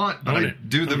what I want, but I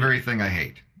do the very thing I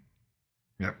hate.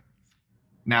 Yep.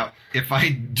 Now, if I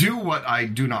do what I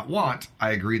do not want,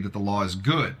 I agree that the law is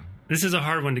good. This is a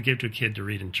hard one to give to a kid to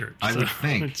read in church. I would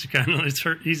think. It's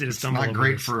easy to stumble over. It's not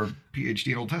great this. for a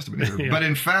PhD in Old Testament either. But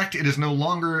in fact, it is no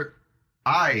longer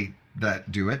I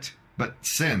that do it, but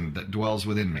sin that dwells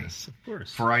within me. Yes, of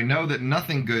course. For I know that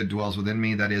nothing good dwells within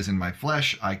me, that is, in my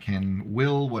flesh. I can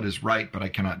will what is right, but I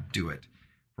cannot do it.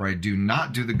 For I do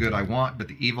not do the good I want, but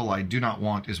the evil I do not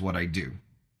want is what I do.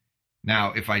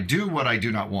 Now, if I do what I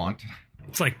do not want...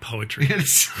 It's like poetry. I'd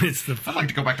like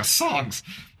to go back to songs.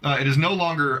 It is no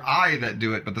longer I that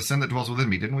do it, but the sin that dwells within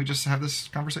me. Didn't we just have this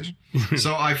conversation?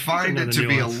 So I find it to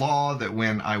be a law that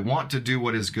when I want to do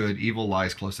what is good, evil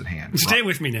lies close at hand. Stay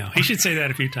with me now. He should say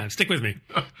that a few times. Stick with me.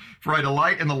 For I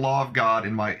delight in the law of God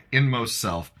in my inmost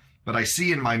self, but I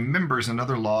see in my members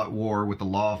another law at war with the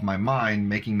law of my mind,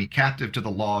 making me captive to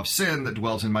the law of sin that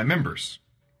dwells in my members.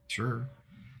 Sure.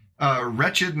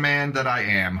 Wretched man that I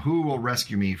am, who will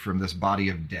rescue me from this body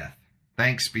of death?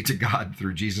 Thanks be to God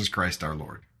through Jesus Christ our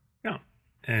Lord. Yeah.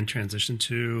 And transition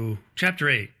to chapter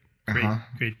 8.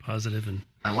 Great positive and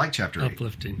I like chapter 8.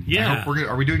 Uplifting. Yeah. I hope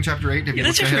are we doing chapter 8?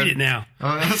 Let's just read it now.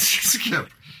 Let's skip.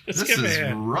 This is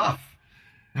ahead. rough.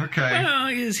 Okay. Well,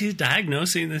 he's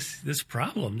diagnosing this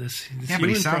problem. This but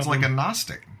he sounds problem. like a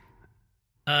Gnostic.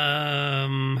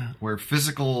 Where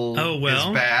physical is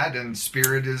bad and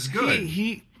spirit is good.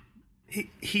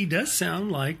 He does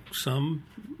sound like some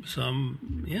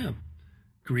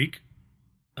Greek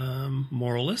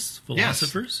moralists,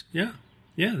 philosophers. Yes.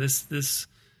 Yeah.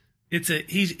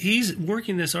 He's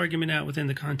working this argument out within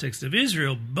the context of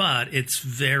Israel, but it's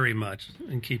very much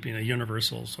in keeping a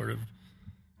universal sort of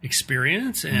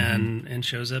experience and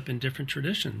shows up in different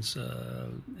traditions,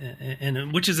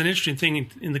 and which is an interesting thing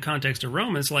in the context of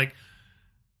Romans. Like,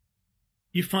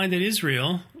 you find that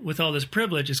Israel, with all this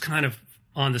privilege, is kind of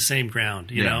on the same ground.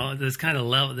 You know, this kind of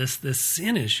level, this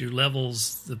sin issue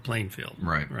levels the playing field.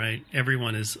 Right.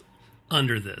 Everyone is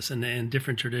under this, and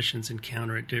different traditions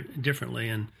encounter it differently.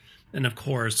 And of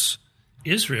course,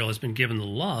 Israel has been given the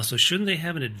law, so shouldn't they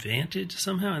have an advantage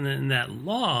somehow? And then that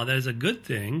law, that is a good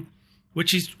thing,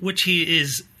 which he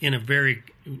is in a very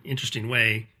interesting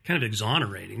way kind of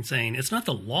exonerating, saying it's not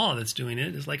the law that's doing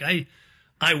it. It's like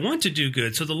I want to do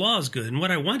good, so the law is good, and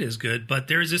what I want is good, but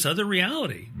there's this other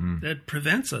reality that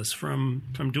prevents us from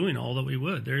doing all that we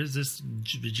would. There is this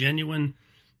genuine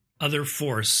other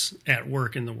force at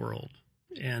work in the world.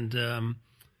 And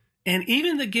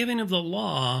even the giving of the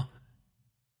law,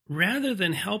 rather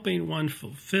than helping one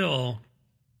fulfill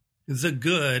the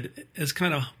good, is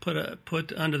kind of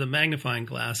put under the magnifying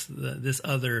glass this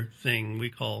other thing we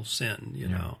call sin, you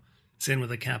know, sin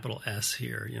with a capital S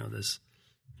here, this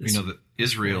we know that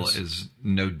Israel is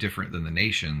no different than the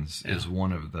nations is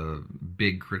one of the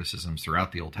big criticisms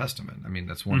throughout the Old Testament. I mean,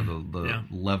 that's one of the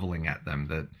leveling at them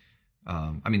that,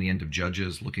 the end of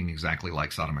Judges looking exactly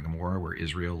like Sodom and Gomorrah, where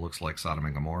Israel looks like Sodom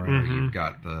and Gomorrah. You've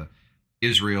got the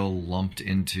Israel lumped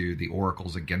into the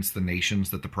oracles against the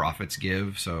nations that the prophets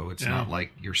give. So it's not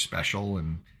like you're special.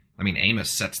 And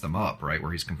Amos sets them up, right,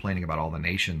 where he's complaining about all the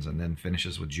nations and then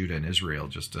finishes with Judah and Israel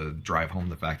just to drive home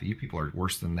the fact that you people are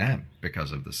worse than them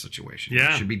because of this situation.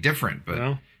 Yeah. It should be different,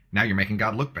 but now you're making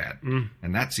God look bad.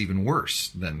 And that's even worse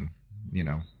than,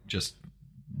 just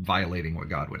violating what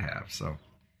God would have. So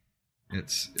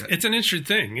It's an interesting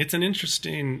thing. It's an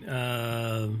interesting.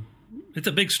 It's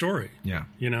a big story. Yeah.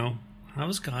 How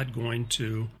is God going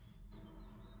to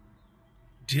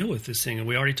deal with this thing? And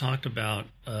we already talked about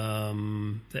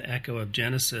the echo of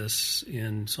Genesis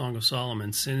in Song of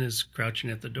Solomon. Sin is crouching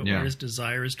at the door, and his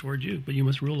desire is toward you, but you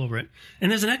must rule over it.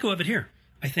 And there's an echo of it here,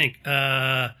 I think.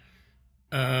 Where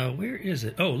is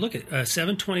it? Oh, look at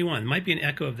 7:21. Might be an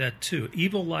echo of that too.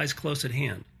 Evil lies close at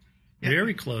hand. Yeah.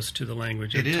 Very close to the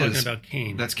language. It is talking about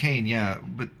Cain. That's Cain, yeah.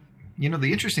 But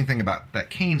the interesting thing about that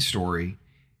Cain story,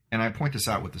 and I point this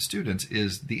out with the students,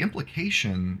 is the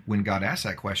implication when God asked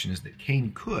that question is that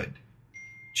Cain could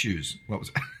choose. What was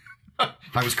it?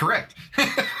 I was correct.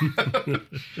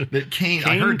 That Cain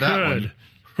I heard that one.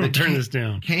 I'll turn this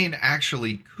down. Cain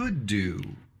actually could do.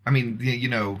 I mean,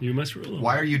 you must rule.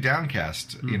 Why are you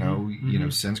downcast?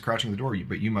 Sin's crouching at the door,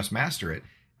 but you must master it.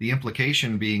 The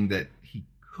implication being that he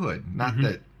could, not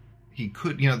that he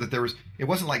could. That there was. It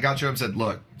wasn't like God showed up and said,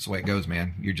 "Look, this is the way it goes,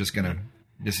 man. You're just gonna.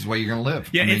 This is the way you're gonna live."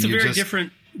 Yeah, it's a very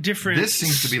different. This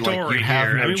seems to be like you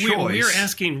have no choice. We're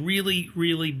asking really,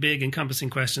 really big,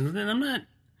 encompassing questions, and I'm not.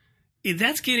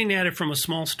 That's getting at it from a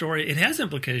small story. It has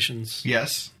implications.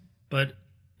 Yes, but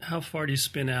how far do you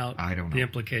spin out I don't know. the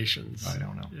implications? I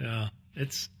don't know. Yeah,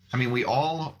 it's. I mean, we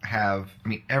all have. I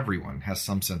mean, everyone has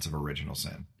some sense of original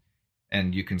sin.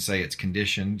 And you can say it's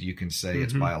conditioned, you can say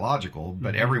it's biological,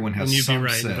 but everyone has some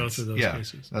sense. In both of those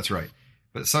cases. That's right.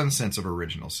 But some sense of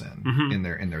original sin in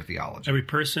their theology. Every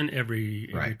person, every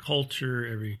culture,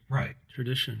 every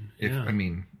tradition. I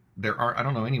mean, I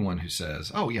don't know anyone who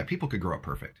says, "Oh yeah, people could grow up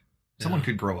perfect." Someone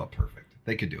could grow up perfect.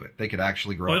 They could do it. They could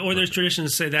actually grow up. Or there's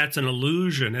traditions that say that's an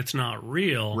illusion. It's not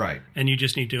real. Right. And you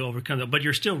just need to overcome that. But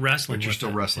you're still wrestling. But you're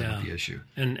still wrestling with the issue.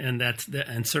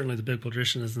 And certainly the biblical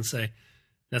tradition doesn't say.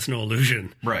 That's no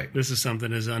illusion. Right. This is something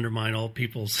that has undermined all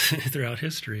peoples throughout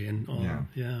history and all.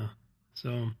 Yeah.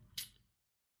 So.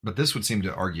 But this would seem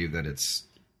to argue that it's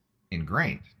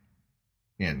ingrained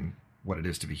in what it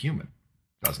is to be human,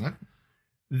 doesn't it?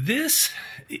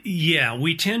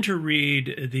 We tend to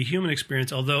read the human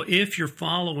experience, although if you're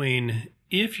following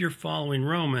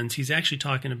Romans, he's actually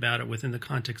talking about it within the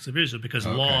context of Israel, because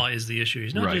law is the issue.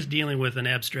 He's not just dealing with an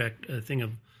abstract thing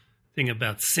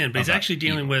about sin, but he's actually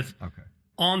dealing with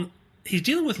he's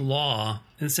dealing with law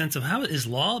in the sense of how is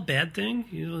law a bad thing?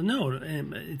 No,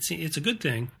 it's a good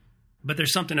thing, but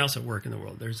there's something else at work in the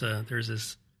world. There's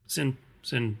this sin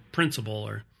principle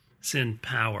or sin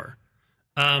power.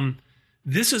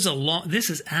 This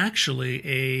is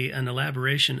actually an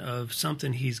elaboration of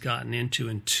something he's gotten into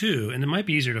in 2, and it might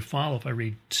be easier to follow if I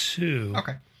read 2.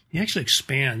 Okay. He actually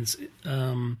expands.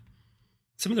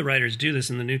 Some of the writers do this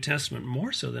in the New Testament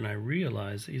more so than I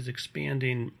realize. He's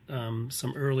expanding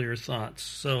some earlier thoughts.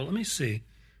 So let me see.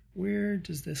 Where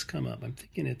does this come up? I'm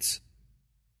thinking is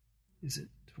it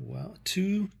 12?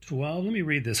 2:12? Let me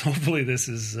read this. Hopefully this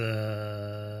is, that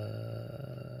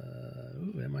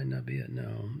might not be it.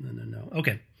 No.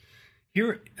 Okay.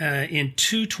 Here in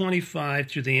 2:25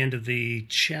 through the end of the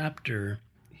chapter,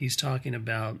 he's talking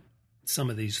about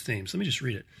some of these themes. Let me just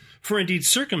read it. For indeed,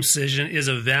 circumcision is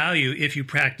of value if you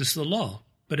practice the law.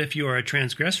 But if you are a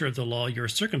transgressor of the law, your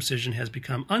circumcision has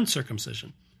become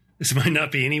uncircumcision. This might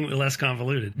not be any less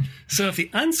convoluted. So if the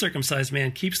uncircumcised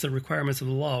man keeps the requirements of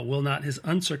the law, will not his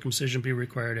uncircumcision be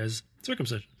required as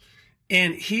circumcision?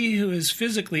 And he who is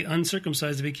physically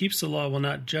uncircumcised, if he keeps the law, will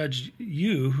not judge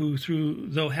you, who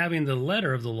though having the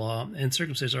letter of the law and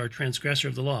circumcised are a transgressor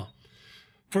of the law.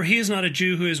 For he is not a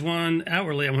Jew who is one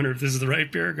outwardly. I wonder if this is the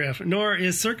right paragraph. Nor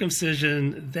is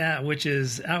circumcision that which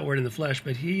is outward in the flesh,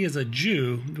 but he is a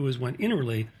Jew who is one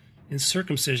inwardly. And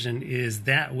circumcision is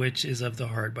that which is of the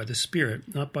heart by the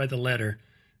Spirit, not by the letter.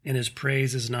 And his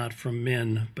praise is not from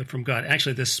men, but from God.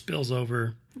 Actually, this spills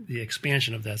over, the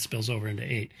expansion of that spills over into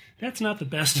 8. That's not the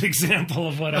best example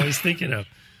of what I was thinking of.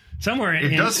 Somewhere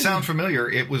it does sound familiar.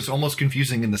 It was almost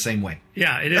confusing in the same way.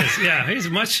 Yeah, it is. Yeah, he's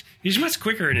much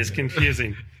quicker in his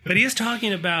confusing. But he is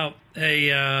talking about he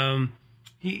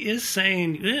is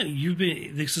saying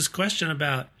there's this question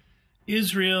about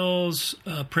Israel's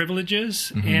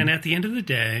privileges, and at the end of the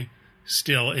day,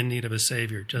 still in need of a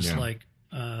savior, just like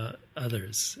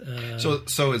others.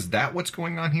 So is that what's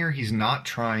going on here? He's not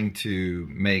trying to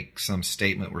make some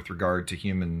statement with regard to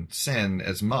human sin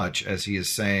as much as he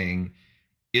is saying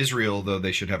Israel, though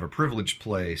they should have a privileged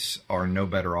place, are no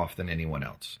better off than anyone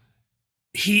else.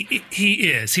 He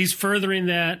is. He's furthering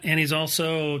that, and he's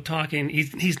also talking.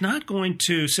 He's not going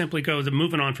to simply go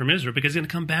moving on from Israel, because he's going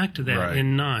to come back to that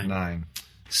in 9.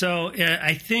 So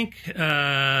I think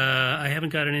I haven't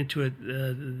gotten into it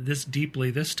this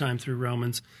deeply this time through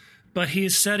Romans, but he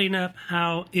is setting up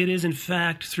how it is in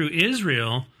fact through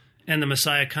Israel and the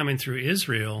Messiah coming through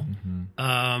Israel,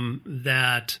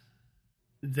 that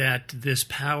this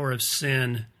power of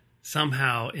sin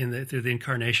somehow through the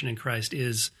incarnation in Christ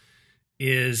is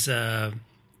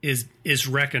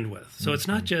reckoned with. So it's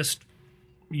not just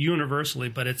universally,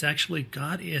 but it's actually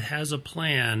God. It has a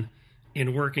plan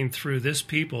in working through this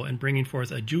people and bringing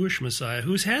forth a Jewish Messiah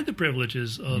who's had the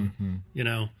privileges of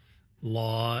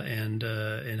law, and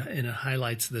it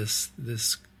highlights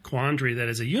this quandary that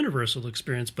is a universal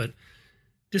experience, but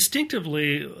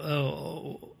distinctively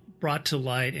brought to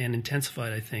light and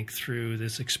intensified, I think, through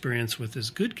this experience with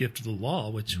this good gift of the law,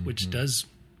 which does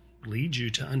lead you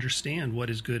to understand what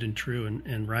is good and true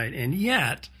and right. And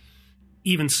yet,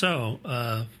 even so,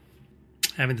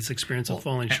 having this experience of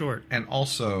falling short. And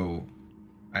also,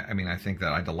 I mean, I think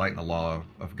that I delight in the law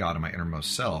of God in my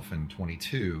innermost self in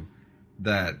 22,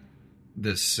 that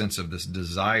this sense of this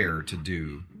desire to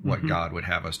do what God would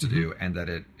have us to do, and that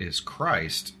it is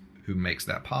Christ who makes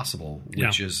that possible,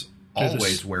 which is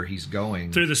always where he's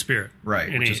going. Through the Spirit.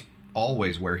 Right, which is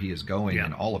always where he is going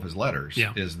in all of his letters,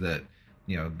 is that,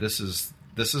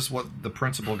 this is what the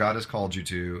principle God has called you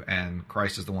to, and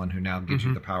Christ is the one who now gives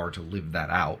you the power to live that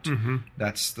out.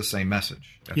 That's the same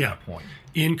message at that point.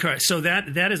 In Christ. So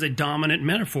that is a dominant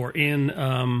metaphor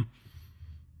in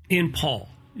Paul.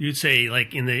 You'd say,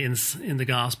 like in the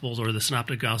Gospels or the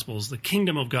Synoptic Gospels, the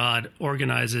kingdom of God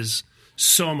organizes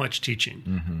so much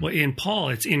teaching. Well, in Paul,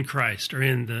 it's in Christ or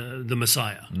in the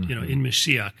Messiah. In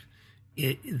Mashiach,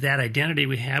 that identity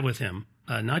we have with him.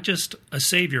 Not just a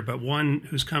savior, but one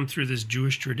who's come through this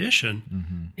Jewish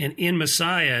tradition. And in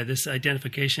Messiah, this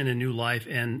identification and new life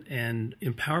and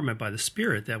empowerment by the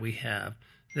Spirit that we have,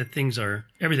 that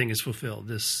everything is fulfilled.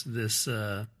 This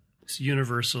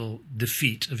universal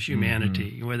defeat of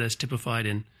humanity, whether that's typified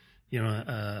in,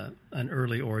 an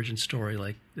early origin story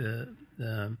like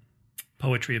the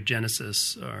poetry of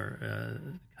Genesis, or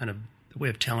kind of the way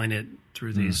of telling it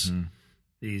through these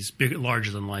big,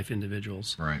 larger than life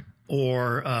individuals. Right.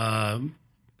 Or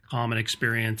common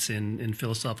experience in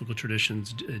philosophical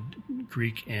traditions,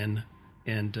 Greek and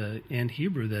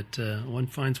Hebrew, that one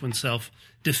finds oneself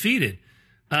defeated.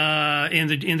 In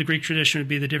the Greek tradition, would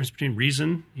be the difference between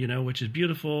reason, which is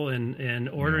beautiful, and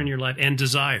order in your life, and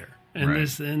desire.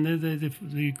 And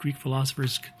the Greek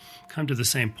philosophers come to the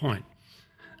same point.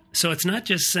 So it's not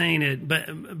just saying it,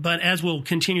 but as we'll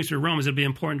continue through Romans, it'll be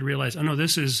important to realize,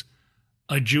 this is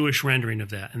a Jewish rendering of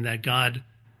that, and that God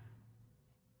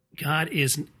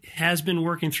has been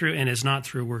working through and is not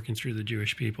through working through the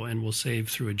Jewish people, and will save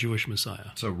through a Jewish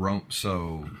Messiah.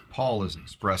 So Paul is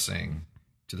expressing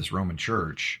to this Roman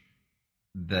church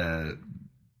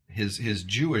his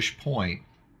Jewish point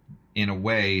in a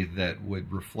way that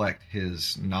would reflect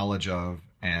his knowledge of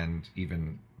and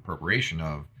even appropriation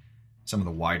of some of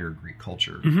the wider Greek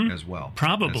culture as well.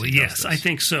 Probably, yes, I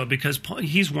think so, because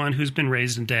he's one who's been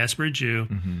raised in diaspora Jew,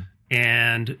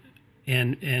 and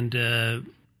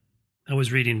I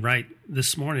was reading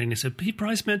this morning. He said he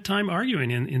probably spent time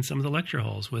arguing in some of the lecture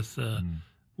halls with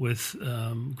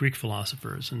Greek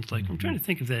philosophers, and it's like I'm trying to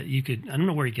think of that. I don't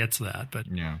know where he gets that, but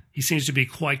he seems to be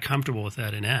quite comfortable with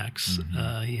that in Acts.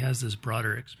 He has this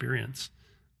broader experience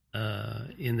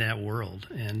in that world,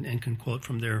 and can quote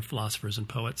from their philosophers and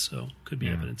poets. So could be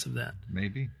evidence of that.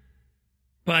 Maybe.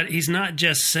 But he's not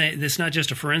just saying, it's not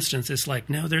just a for instance. It's like,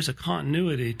 no, there's a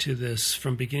continuity to this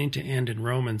from beginning to end in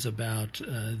Romans about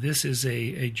this is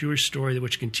a Jewish story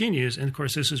which continues. And, of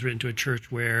course, this was written to a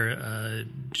church where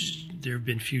there have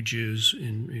been few Jews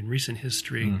in recent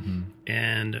history,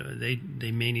 and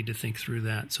they may need to think through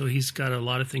that. So he's got a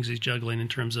lot of things he's juggling in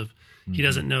terms of he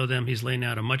doesn't know them. He's laying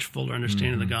out a much fuller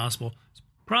understanding of the gospel.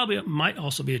 Probably might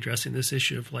also be addressing this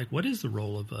issue of, like, what is the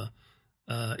role of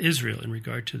Israel in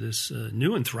regard to this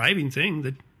new and thriving thing,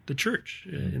 that the church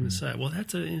in Messiah. Well,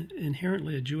 that's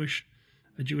inherently a Jewish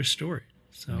story.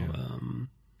 So,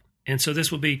 and so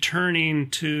this will be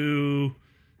turning to,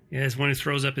 as one who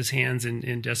throws up his hands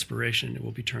in desperation, it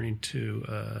will be turning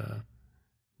to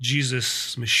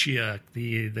Jesus, Mashiach,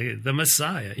 the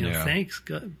Messiah. Thanks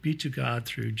be to God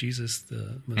through Jesus,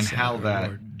 the Messiah. And how that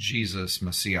Lord. Jesus,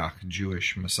 Mashiach,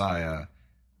 Jewish Messiah,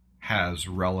 has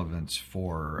relevance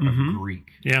for a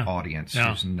Greek audience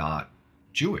who's not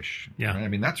Jewish. Yeah. Right? I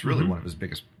mean, that's really one of his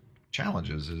biggest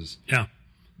challenges is,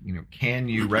 can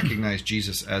you recognize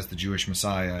Jesus as the Jewish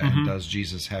Messiah, and does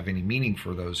Jesus have any meaning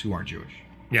for those who aren't Jewish?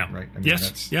 Yeah. Right? I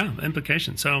mean,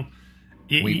 implication. So,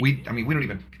 We don't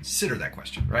even consider that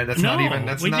question, right? That's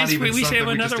we say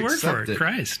another word for it.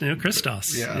 Christ,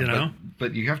 Christos. Yeah,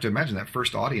 but you have to imagine that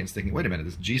first audience thinking, wait a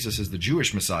minute, Jesus is the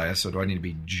Jewish Messiah, so do I need to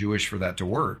be Jewish for that to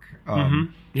work?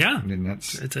 Yeah, I mean,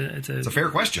 it's a fair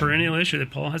question, perennial issue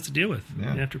that Paul has to deal with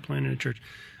after planting a church.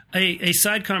 A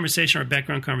side conversation or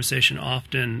background conversation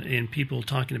often in people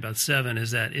talking about 7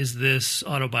 is this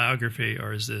autobiography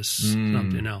or is this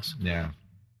something else? Yeah.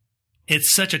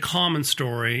 It's such a common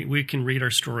story. We can read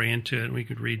our story into it, and we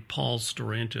could read Paul's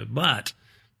story into it. But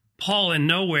Paul in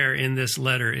nowhere in this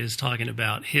letter is talking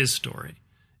about his story.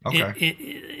 Okay.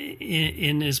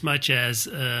 In as much as,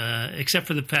 except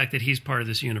for the fact that he's part of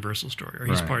this universal story, or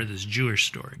he's part of this Jewish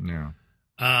story. Yeah.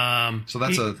 So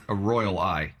that's a royal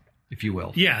eye, if you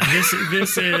will. Yeah.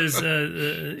 This is.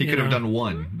 He could have done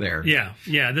one there. Yeah.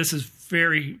 Yeah. This is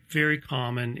very, very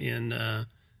common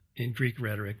in Greek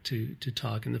rhetoric to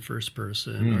talk in the first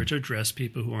person or to address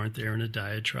people who aren't there in a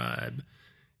diatribe.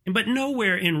 But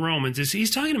nowhere in Romans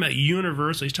he's talking about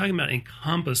universal. He's talking about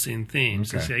encompassing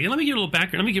themes. Okay. Say, let me give you a little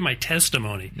background. Let me give my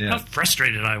testimony. Yeah. How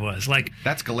frustrated I was.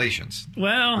 That's Galatians.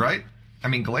 Well, right? I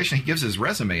mean, Galatians. He gives his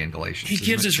resume in Galatians. He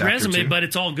gives his resume, 2? But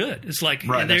it's all good. It's like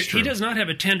he does not have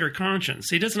a tender conscience.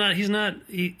 He does not. He's not.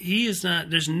 He is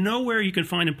not. There's nowhere you can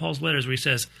find in Paul's letters where he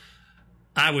says,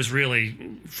 I was really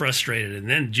frustrated, and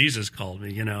then Jesus called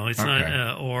me. It's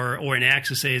not, or in Acts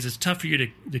it says it's tough for you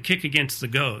to kick against the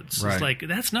goads. Right. It's like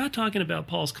that's not talking about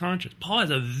Paul's conscience. Paul has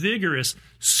a vigorous,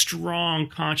 strong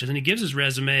conscience, and he gives his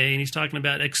resume, and he's talking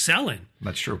about excelling.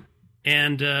 That's true.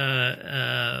 And those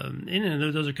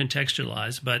are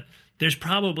contextualized, but there's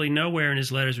probably nowhere in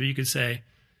his letters where you could say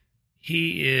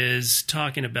he is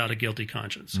talking about a guilty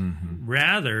conscience. Mm-hmm.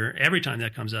 Rather, every time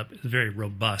that comes up, it's very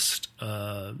robust,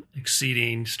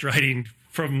 striding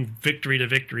from victory to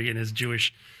victory in his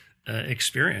Jewish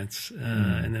experience,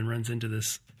 and then runs into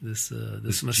this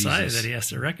Messiah Jesus that he has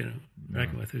to reckon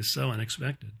with, who's so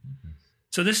unexpected. Mm-hmm.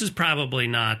 So this is probably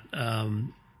not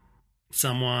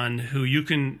someone who you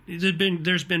can.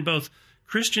 There's been both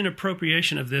Christian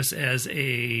appropriation of this as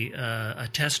a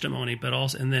testimony, but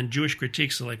also, and then Jewish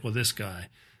critiques are like, well, this guy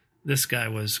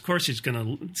was, of course, he's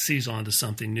going to seize on to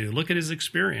something new. Look at his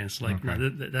experience. Like, no,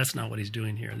 that's not what he's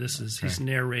doing here. He's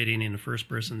narrating in the first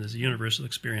person this universal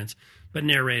experience, but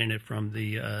narrating it from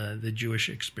the Jewish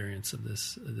experience of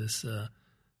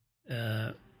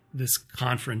this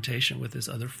confrontation with this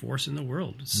other force in the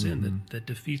world, sin that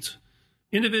defeats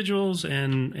individuals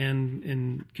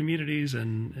and communities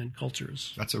and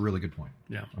cultures. That's a really good point.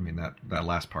 Yeah. I mean, that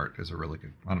last part is a really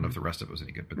good. I don't know if the rest of it was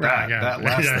any good, but that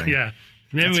last thing. Yeah.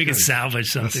 Maybe we can salvage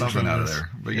something out of there.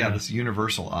 But this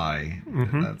universal eye,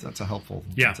 that's a helpful.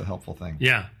 That's a helpful thing.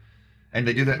 Yeah. And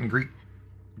they do that in Greek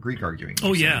arguing.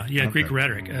 Oh yeah, okay. Greek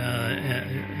rhetoric,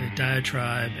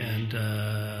 diatribe,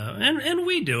 and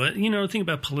we do it. Think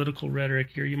about political rhetoric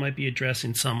here. You might be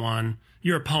addressing someone,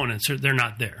 your opponents, they're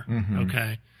not there. Mm-hmm.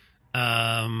 Okay,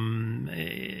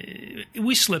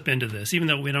 we slip into this, even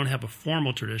though we don't have a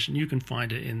formal tradition. You can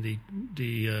find it in the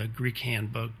Greek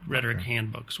handbook, rhetoric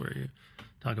handbooks, where you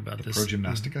talk about this.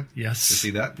 Progymnastica? Yes. Did you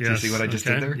see that? Yes. Did you see what I just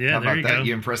did there? Yeah, How about that? Go.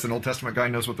 You impressed an Old Testament guy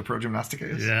who knows what the progymnastica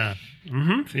is? Yeah.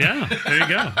 Mm-hmm. Yeah. There you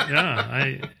go.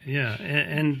 Yeah.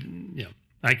 And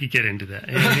I could get into that.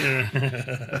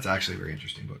 That's actually a very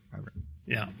interesting book. I read.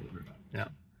 Yeah. Yeah.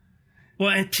 Well,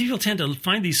 and people tend to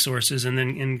find these sources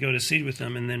and go to seed with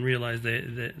them and then realize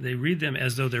they read them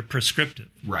as though they're prescriptive.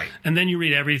 Right. And then you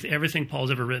read everything Paul's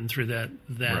ever written through that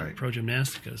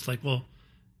progymnastica. It's like, well,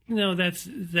 that's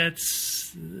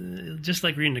just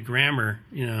like reading the grammar.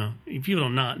 People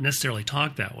don't not necessarily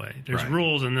talk that way. There's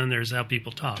rules, and then there's how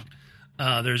people talk.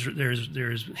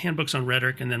 There's handbooks on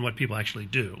rhetoric, and then what people actually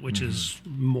do, which is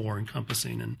more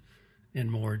encompassing and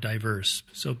more diverse.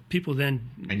 So people then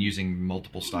using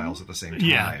multiple styles at the same time.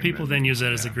 Yeah, people then use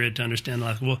that as a grid to understand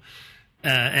life. Well,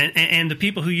 and the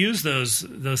people who use those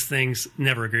things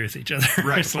never agree with each other.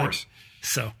 Right, of course.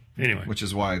 So anyway, which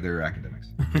is why they're academics.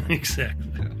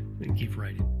 Exactly. Yeah. They can keep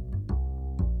writing.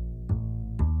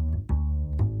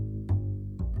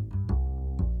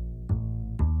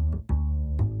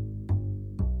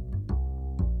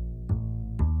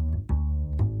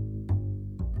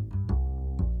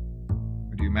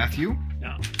 Matthew?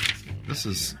 Yeah. This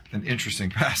is an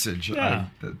interesting passage that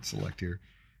select here.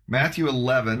 Matthew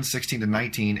 11, 16 to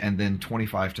 19, and then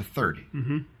 25 to 30.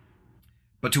 Mm-hmm.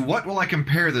 But to what will I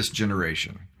compare this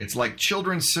generation? It's like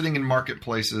children sitting in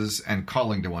marketplaces and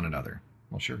calling to one another.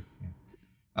 Well, sure.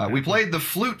 Yeah. We played the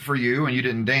flute for you, and you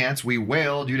didn't dance. We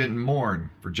wailed, you didn't mourn.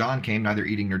 For John came neither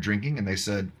eating nor drinking, and they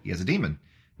said, he has a demon.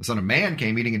 The Son of Man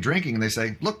came eating and drinking, and they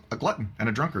say, look, a glutton and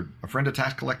a drunkard, a friend of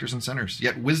tax collectors and sinners.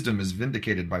 Yet wisdom is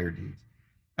vindicated by her deeds.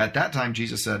 At that time,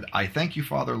 Jesus said, I thank you,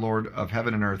 Father, Lord of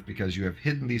heaven and earth, because you have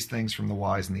hidden these things from the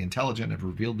wise and the intelligent and have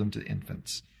revealed them to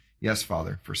infants. Yes,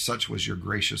 Father, for such was your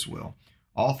gracious will.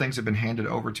 All things have been handed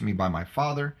over to me by my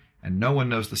Father, and no one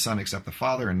knows the Son except the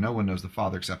Father, and no one knows the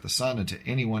Father except the Son, and to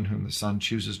anyone whom the Son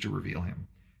chooses to reveal him.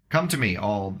 Come to me,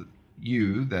 all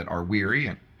you that are weary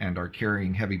and are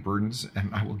carrying heavy burdens,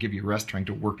 and I will give you rest, trying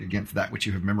to work against that which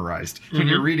you have memorized when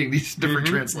you're reading these different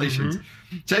translations.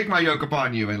 Take my yoke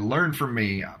upon you and learn from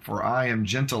me, for I am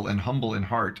gentle and humble in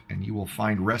heart, and you will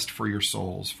find rest for your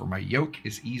souls. For my yoke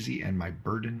is easy and my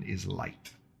burden is light.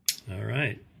 All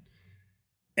right.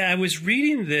 I was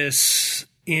reading this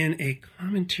in a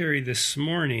commentary this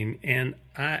morning, and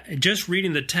just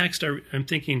reading the text, I'm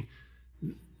thinking,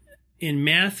 in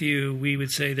Matthew, we would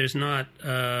say there's not,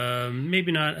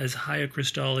 maybe not as high a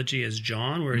Christology as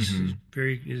John, where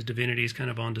his divinity is kind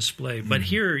of on display. But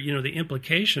here, the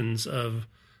implications of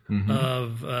some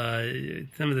of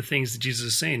the things that Jesus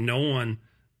is saying. No one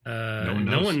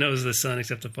knows the Son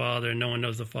except the Father, and no one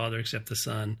knows the Father except the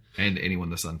Son. And anyone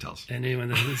the Son tells. And anyone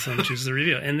the Son chooses to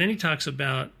reveal. And then he talks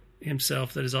about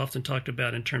himself that is often talked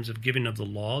about in terms of giving of the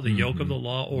law, the yoke of the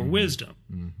law, or wisdom.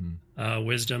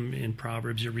 Wisdom in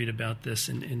Proverbs, you read about this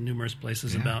in numerous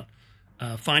places about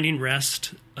finding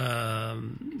rest,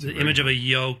 the image of a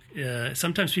yoke.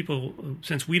 Sometimes people,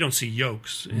 since we don't see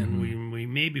yokes, and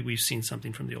we've seen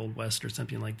something from the Old West or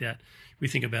something like that, we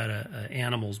think about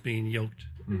animals being yoked.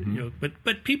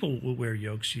 But people will wear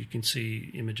yokes. You can see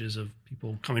images of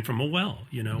people coming from a well,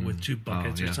 with two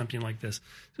buckets or something like this.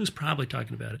 So it's probably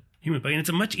talking about it. Human being. And it's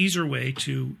a much easier way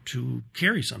to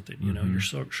carry something, your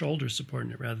shoulders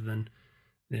supporting it rather than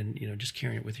just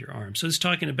carrying it with your arms. So it's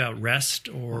talking about rest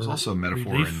or there's also a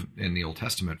metaphor relief. in the Old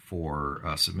Testament for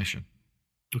submission.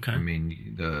 Okay. I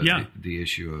mean, the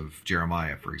issue of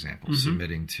Jeremiah, for example,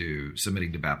 submitting to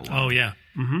Babylon. Oh, yeah.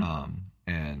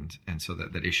 And so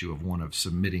that issue of one of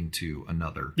submitting to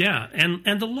another. Yeah,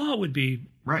 and the law would be,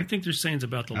 right. I think there's sayings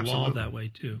about the law that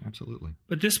way too. Absolutely.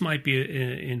 But this might be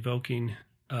invoking,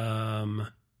 that'd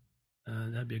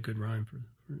be a good rhyme for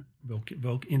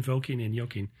invoking and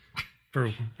yoking.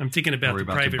 I'm thinking about the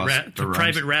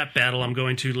private rap battle I'm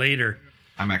going to later.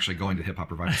 I'm actually going to Hip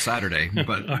Hop Revival Saturday.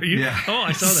 But are you? Yeah. Oh,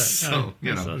 I saw that. So,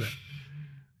 I saw that.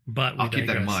 But I'll keep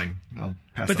that in mind.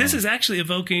 But this is actually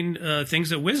evoking things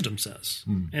that wisdom says,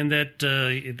 and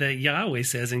that Yahweh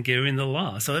says in giving the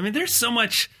law. So I mean, there's so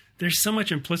much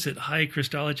implicit high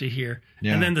Christology here.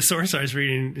 Yeah. And then the source I was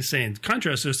reading is saying,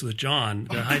 contrast this with John.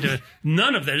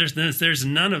 None of that. There's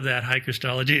none of that high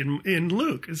Christology in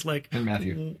Luke. It's like in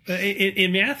Matthew.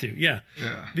 In Matthew, yeah,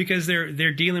 because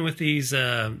they're dealing with these.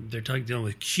 They're dealing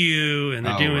with Q, and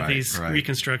they're dealing with these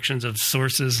reconstructions of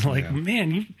sources. Like,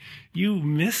 man, you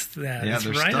missed that. Yeah, it's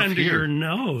right under your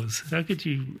nose. How could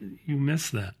you miss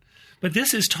that? But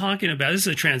this is talking about. This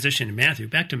is a transition in Matthew.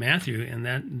 Back to Matthew and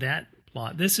that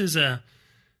plot. This is a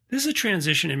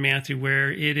transition in Matthew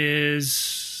where it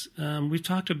is. We've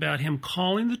talked about him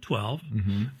calling the 12,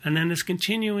 and then this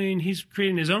continuing. He's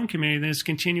creating his own community. Then this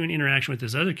continuing interaction with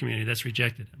this other community that's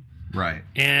rejected him. Right.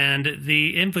 And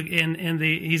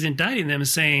he's indicting them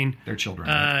as saying they're children.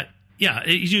 Right? Yeah,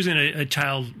 he's using a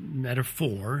child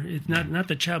metaphor. It's not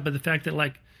the child, but the fact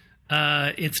that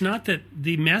it's not that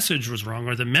the message was wrong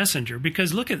or the messenger,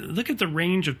 because look at the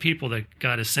range of people that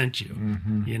God has sent you.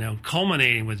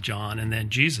 Culminating with John and then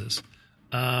Jesus.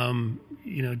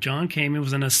 John came and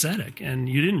was an ascetic, and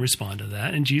you didn't respond to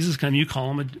that. And Jesus came, you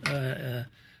call him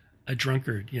a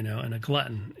drunkard, and a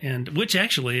glutton, and which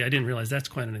actually I didn't realize that's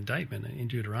quite an indictment in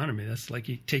Deuteronomy. That's like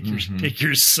you take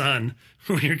your son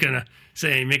when you're gonna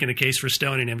say making a case for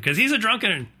stoning him because he's a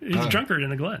drunkard, a drunkard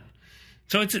and a glutton.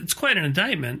 So it's quite an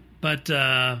indictment, but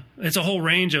it's a whole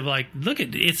range of look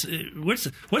at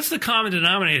what's the common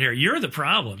denominator here? You're the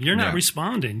problem. You're not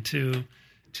responding to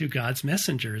God's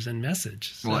messengers and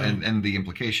message. So. Well, and the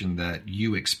implication that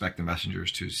you expect the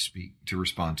messengers to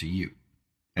respond to you.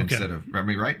 Instead of,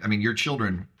 right? I mean, you're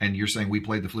children, and you're saying we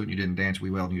played the flute and you didn't dance, we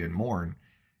wailed and you didn't mourn.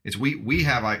 It's we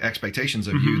have expectations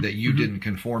of you that you didn't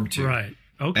conform to, right?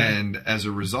 Okay, and as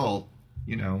a result,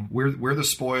 we're the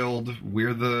spoiled,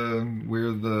 we're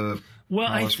the. Well,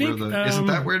 I think isn't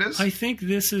that where it is? I think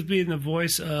this is being the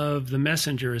voice of the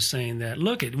messenger is saying that.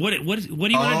 Look at what do you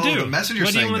want to do? The messenger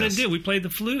what do you want to do? We played the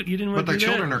flute. You didn't want to do that. But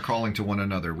the children are calling to one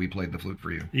another. We played the flute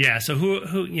for you. Yeah. So who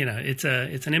it's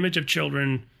an image of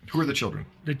children. Who are the children?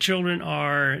 The children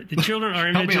are images.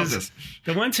 Help me on this.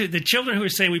 The children who are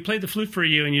saying we played the flute for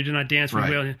you and you did not dance for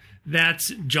well.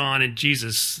 That's John and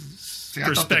Jesus'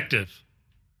 perspective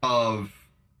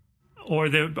or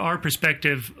our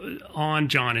perspective on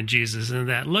John and Jesus, and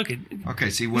that look, okay.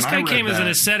 See, when this guy I read came as an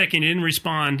that- ascetic and you didn't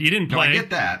respond, you didn't play. No, I get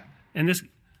that. And this,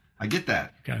 I get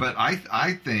that. Okay. But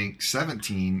I think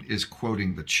 17 is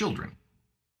quoting the children,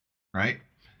 right?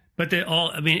 but they all,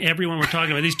 I mean, everyone we're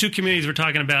talking about, these two communities we're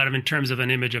talking about them in terms of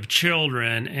an image of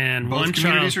children, and Both one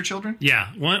communities child, are children?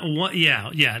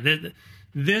 Yeah,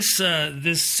 This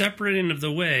separating of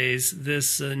the ways,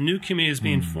 this new community is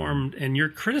being formed, and your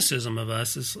criticism of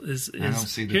us is don't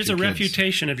see the here's two a kids.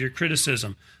 refutation of your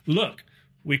criticism. Look,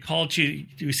 we called you.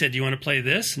 We said, "Do you want to play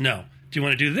this?" No. Do you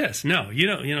want to do this? No. You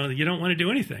don't. You don't want to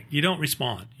do anything. You don't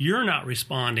respond. You're not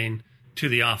responding to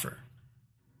the offer.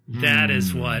 That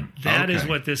is what. That is Okay.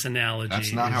 what this analogy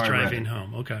That's not how is I read driving it.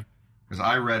 home. Okay. Because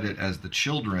I read it as the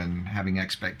children having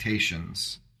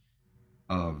expectations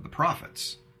of the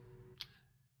prophets.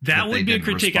 That that they would be a didn't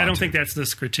critique. I respond don't to. think that's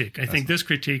this critique. I think this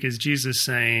critique is Jesus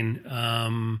saying,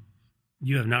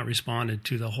 you have not responded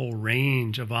to the whole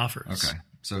range of offers. Okay.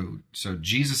 So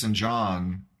Jesus and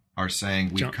John are saying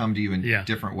we've John- come to you in yeah.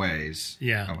 different ways.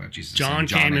 Yeah. Oh, well, Jesus is John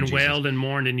saying came and Jesus. wailed and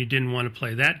mourned, and you didn't want to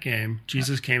play that game.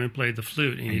 Jesus came and played the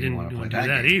flute, and you didn't want to do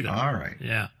that game. either. All right.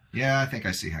 Yeah. Yeah, I think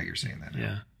I see how you're saying that.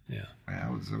 Yeah. Yeah.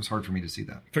 Yeah, it was hard for me to see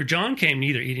that. For John came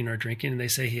neither eating nor drinking, and they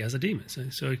say he has a demon.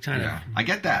 So it kind Yeah, of. I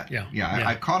get that. Yeah. Yeah, Yeah.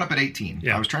 I caught up at 18.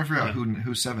 Yeah. I was trying to figure out Yeah.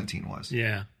 who 17 was.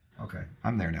 Yeah. Okay,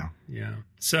 I'm there now. Yeah.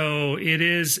 So it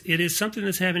is something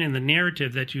that's happening in the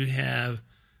narrative that you have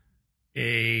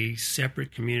a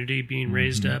separate community being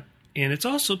raised up. And it's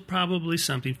also probably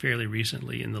something fairly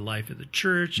recently in the life of the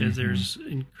church, as there's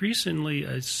increasingly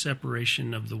a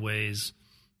separation of the ways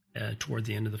toward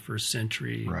the end of the first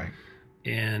century. Right.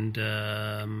 And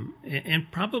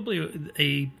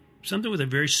probably something with a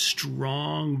very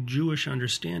strong Jewish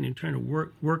understanding, trying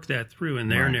to work that through in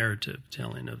their Right. narrative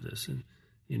telling of this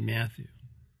in Matthew.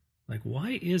 Like,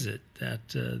 why is it that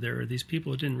there are these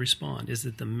people who didn't respond? Is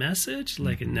it the message?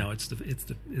 Like, no, it's the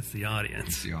audience.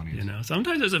 It's the audience. You know,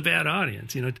 sometimes there's a bad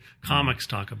audience. You know, comics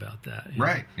talk about that. you know,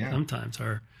 Right, yeah. Sometimes,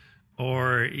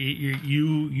 or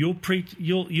you'll preach,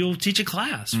 you'll teach a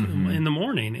class in the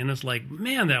morning, and it's like,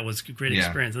 man, that was a great Yeah.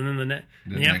 experience. And then in the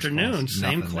next afternoon, class,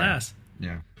 same nothing class.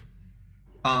 there.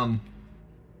 Yeah.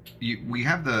 We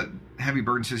have the heavy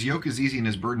burden. Says yoke is easy and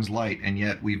his burden's light, and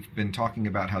yet we've been talking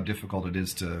about how difficult it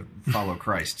is to follow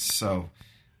Christ. So.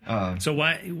 So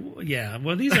why? Yeah.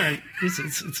 Well, these aren't.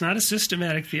 It's not a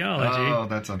systematic theology. Oh,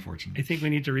 that's unfortunate. I think we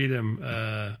need to read them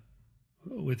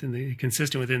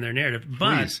consistent within their narrative.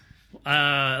 But Please.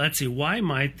 let's see. Why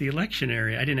might the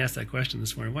lectionary? I didn't ask that question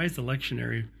this morning. Why is the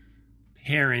lectionary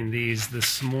pairing these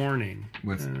this morning?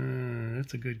 With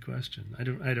That's a good question. I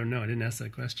don't know. I didn't ask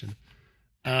that question.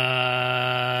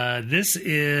 This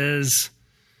is.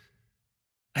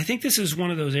 I think this is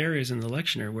one of those areas in the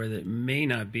lectionary where that may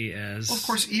not be as. Well, of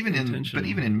course, even intentional.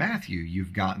 in Matthew,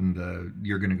 you've gotten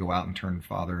you're going to go out and turn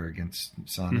father against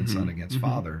son and son against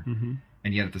father,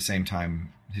 and yet at the same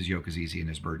time, his yoke is easy and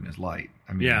his burden is light.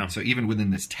 I mean, Yeah. so even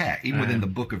within this text, even within the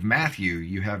book of Matthew,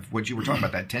 you have what you were talking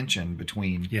about, that tension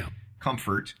between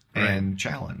comfort and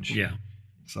challenge. Yeah.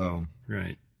 So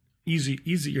Right.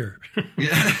 Easier.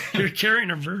 yeah. You're carrying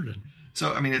a burden.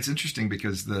 So I mean, it's interesting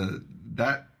because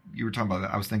that you were talking about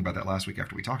that. I was thinking about that last week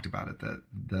after we talked about it. That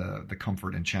the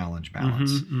comfort and challenge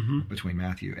balance between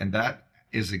Matthew, and that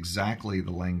is exactly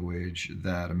the language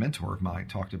that a mentor of mine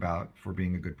talked about for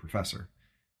being a good professor.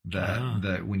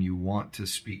 That when you want to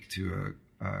speak to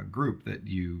a group, that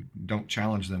you don't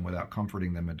challenge them without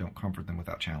comforting them, and don't comfort them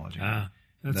without challenging them.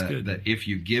 That's good. That if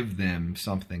you give them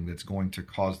something that's going to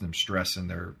cause them stress in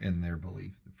their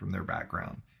belief from their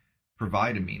background,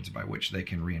 provide a means by which they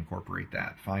can reincorporate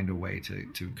that, find a way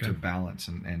to balance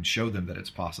and show them that it's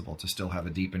possible to still have a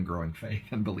deep and growing faith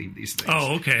and believe these things.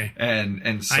 Oh, okay.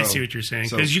 And so, I see what you're saying.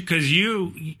 Because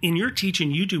you in your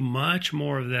teaching, you do much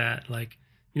more of that. Like,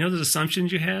 you know, those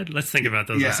assumptions you had? Let's think about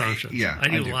those assumptions. Yeah, I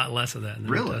do a lot less of that in the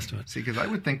New Testament. See, because I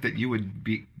would think that you would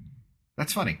be.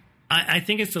 That's funny. I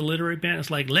think it's the literary bent. It's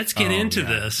like, let's get into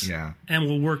this, and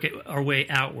we'll work our way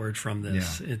outward from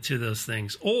this to those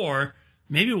things. Or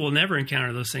maybe we'll never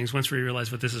encounter those things once we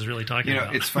realize what this is really talking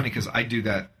about. It's funny because I do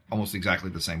that almost exactly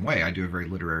the same way. I do a very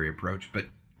literary approach, but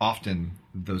often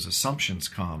those assumptions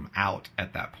come out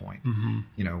at that point.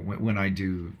 You know, when I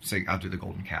do, say, I'll do the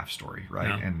golden calf story, right?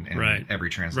 Yeah. And every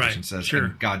translation says,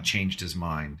 and God changed his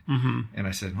mind. And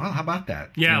I said, well, how about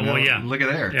that? Yeah, Look at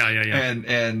there. Yeah.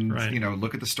 And you know,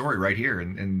 look at the story right here.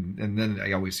 And then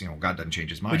I always, God doesn't change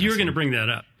his mind. But you were going to bring that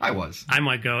up. I was. I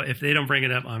might go, if they don't bring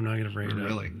it up, I'm not going to bring it up.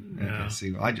 Really? Yeah. Okay,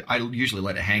 see, I usually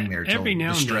let it hang there until Every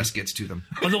now the and stress then. gets to them.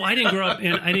 Although I didn't grow up,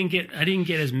 and I didn't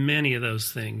get as many of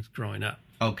those things growing up.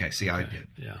 Okay, see, I did.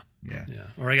 Yeah. Yeah. Yeah.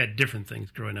 Or I got different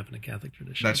things growing up in a Catholic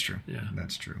tradition. That's true. Yeah.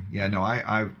 That's true. Yeah, no,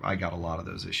 I got a lot of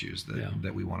those issues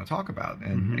that we want to talk about.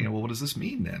 And, well, what does this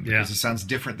mean then? Because it sounds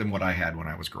different than what I had when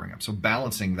I was growing up. So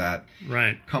balancing that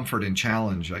comfort and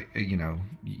challenge,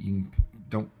 you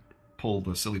don't pull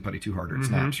the silly putty too hard or it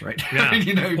snaps, right?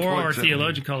 Yeah. Or our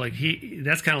theologian call,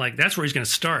 that's kind of like, that's where he's going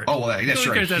to start. Oh, well, that's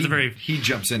right. That's a very he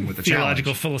jumps in with the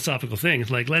theological, challenge. philosophical thing. It's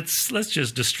like, let's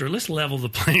just destroy, let's level the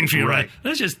playing field. Right.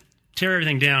 Let's just tear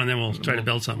everything down and then we'll try to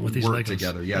build something with these work Legos.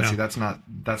 Together. Yeah, see, that's not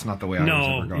the way I was ever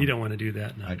going. No, you don't want to do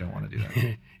that. No. I don't want to do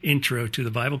that. Intro to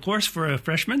the Bible course for a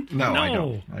freshman? No, I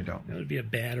don't. That would be a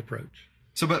bad approach.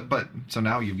 So, so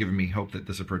now you've given me hope that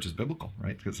this approach is biblical,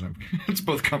 right? Because it's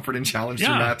both comfort and challenge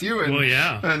through Matthew. And,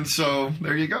 and so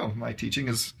there you go. My teaching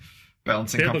is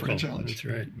balancing biblical. Comfort and challenge. That's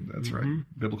right. That's right.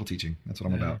 Biblical teaching. That's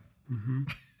what I'm about.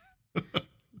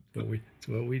 It's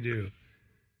what we do.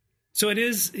 So it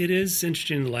is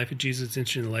interesting in the life of Jesus. It's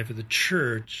interesting in the life of the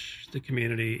church, the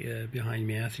community behind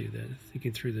Matthew, that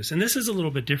thinking through this. And this is a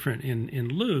little bit different in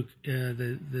Luke.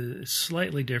 The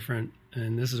slightly different,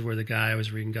 and this is where the guy I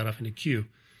was reading got off into Q.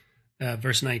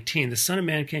 Verse 19: the Son of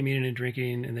Man came eating and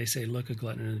drinking, and they say, "Look, a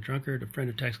glutton and a drunkard, a friend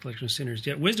of tax collection of sinners."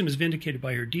 Yet wisdom is vindicated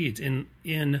by her deeds.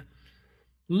 In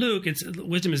Luke,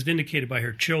 wisdom is vindicated by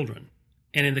her children.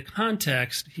 And in the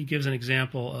context, he gives an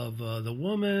example of the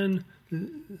woman.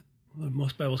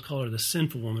 Most Bibles call her the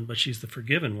sinful woman, but she's the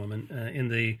forgiven woman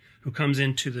who comes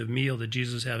into the meal that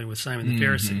Jesus is having with Simon the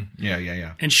Pharisee.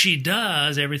 Yeah. And she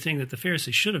does everything that the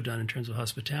Pharisee should have done in terms of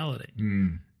hospitality.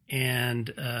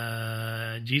 And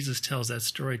Jesus tells that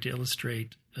story to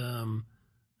illustrate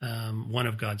one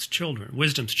of God's children,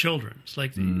 wisdom's children. It's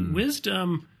like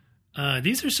wisdom.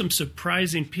 These are some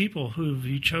surprising people who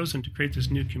you've chosen to create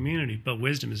this new community, but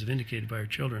wisdom is vindicated by her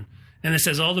children. And it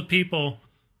says all the people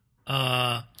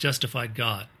justified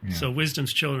God. Yeah. So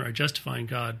wisdom's children are justifying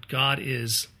God.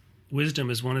 Wisdom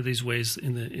is one of these ways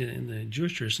in the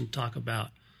Jewish tradition to talk about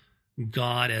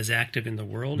God as active in the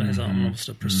world, as almost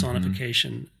a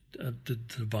personification of the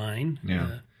divine.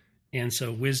 Yeah. And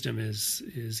so wisdom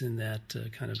is in that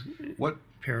kind of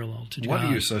parallel to God. What do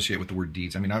you associate with the word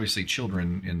deeds? I mean, obviously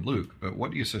children in Luke, but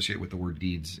what do you associate with the word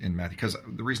deeds in Matthew? Because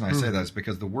the reason I say that is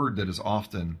because the word that is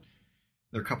often...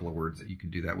 There are a couple of words that you can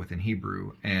do that with in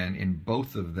Hebrew, and in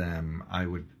both of them,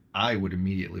 I would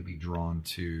immediately be drawn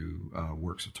to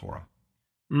works of Torah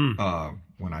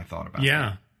when I thought about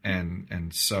that.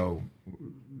 And so,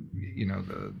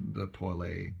 the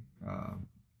poele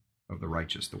of the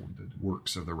righteous, the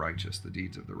works of the righteous, the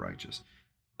deeds of the righteous,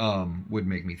 would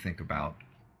make me think about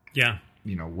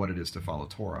what it is to follow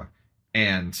Torah,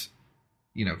 and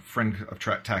friend of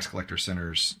tax collector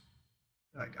sinners.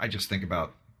 I just think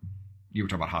about. You were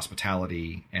talking about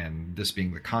hospitality, and this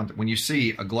being the content. When you see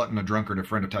a glutton, a drunkard, a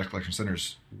friend of tax collection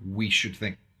sinners, we should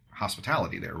think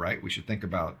hospitality there, right? We should think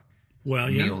about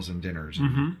meals and dinners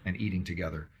and eating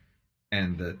together,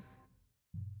 and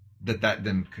that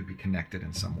then could be connected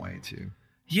in some way to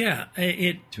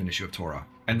an issue of Torah.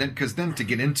 And then, because then to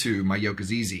get into my yoke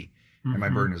is easy and my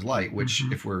burden is light, which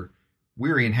if we're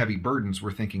weary and heavy burdens,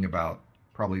 we're thinking about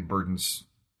probably burdens,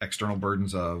 external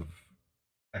burdens of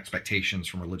expectations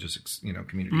from religious,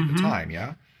 community at the time.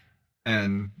 Yeah.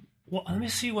 And let me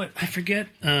see what I forget,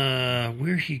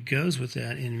 where he goes with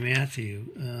that in Matthew.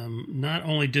 Not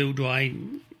only do I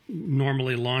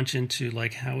normally launch into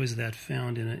how is that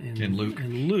found in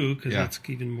Luke, because that's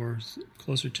even more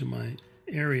closer to my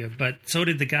area, but so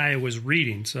did the guy I was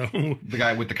reading. So the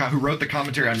guy who wrote the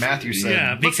commentary on Matthew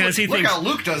said, because he thinks, look how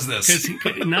Luke does this.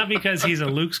 Not because he's a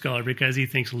Luke scholar, because he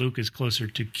thinks Luke is closer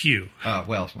to Q.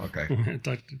 Okay.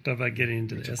 Talk about getting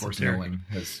into which, the of course, esoteric. no one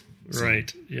has seen.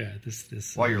 Right. Yeah.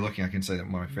 This. While you're looking, I can say that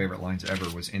one of my favorite lines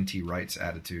ever was N.T. Wright's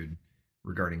attitude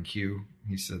regarding Q.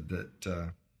 He said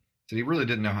that he really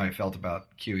didn't know how he felt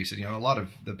about Q. He said, a lot of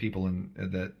the people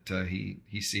that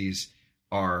he sees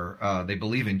are they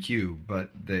believe in Q, but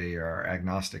they are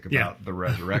agnostic about the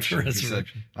resurrection. He said,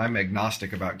 "I'm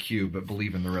agnostic about Q, but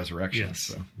believe in the resurrection." Yes.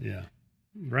 So. Yeah.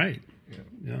 Right.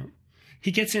 Yeah.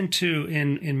 He gets into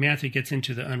in Matthew gets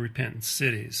into the unrepentant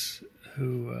cities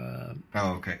who.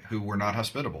 Who were not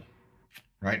hospitable,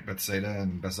 right? Bethsaida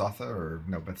and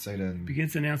Bethsaida and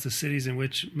begins to announce the cities in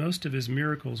which most of his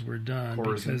miracles were done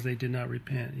because they did not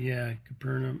repent. Yeah,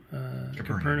 Capernaum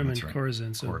and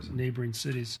Chorazin, so neighboring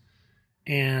cities.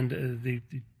 And the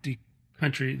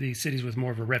cities with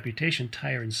more of a reputation,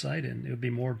 Tyre and Sidon, it would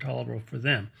be more tolerable for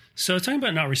them. So it's talking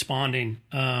about not responding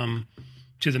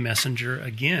to the messenger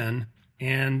again,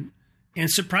 and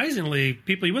surprisingly,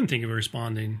 people you wouldn't think of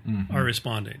responding are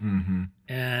responding.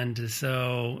 And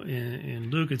so in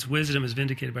Luke, it's wisdom is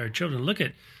vindicated by her children. Look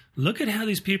at look at how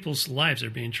these people's lives are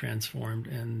being transformed,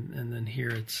 and then here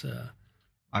it's.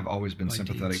 I've always been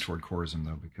sympathetic deeds. toward Chorazin,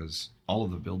 though, because all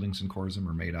of the buildings in Chorazin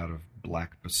are made out of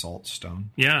black basalt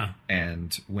stone. Yeah.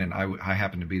 And when I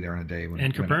happened to be there on a day when...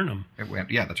 And Capernaum.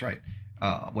 Yeah, that's right.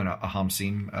 When a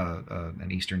Hamsim,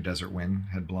 an eastern desert wind,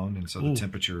 had blown, and so the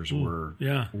temperatures were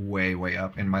way, way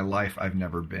up. In my life, I've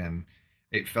never been...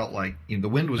 It felt like the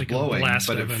wind was blowing,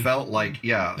 but it felt like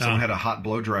someone had a hot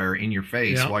blow dryer in your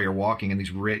face while you're walking, and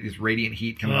this radiant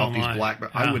heat coming off these black.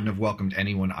 I wouldn't have welcomed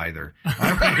anyone either.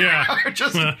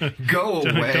 Just go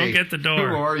away. Don't get the door.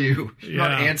 Who are you? I'm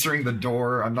not answering the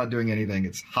door. I'm not doing anything.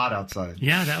 It's hot outside.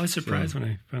 Yeah, that was surprised when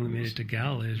I finally made it to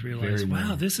Galilee. I realized,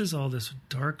 wow, this is all this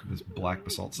dark, this black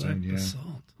basalt stone.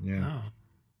 Basalt. Yeah. Wow.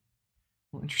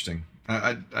 Well, interesting.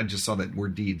 I just saw that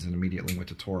word deeds and immediately went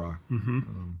to Torah. Mm-hmm.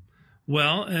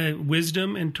 Well,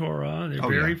 wisdom and Torah, they're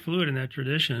very fluid in that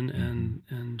tradition,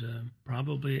 and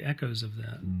probably echoes of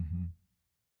that. Mm-hmm.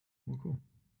 Well, cool.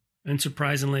 And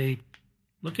surprisingly,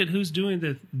 look at who's doing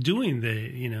the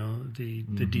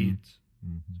deeds.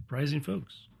 Mm-hmm. Surprising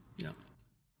folks. Yeah.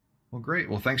 Well, great.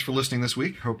 Well, thanks for listening this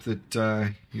week. Hope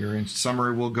that your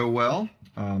summer will go well.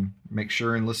 Make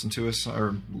sure and listen to us,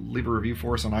 or leave a review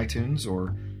for us on iTunes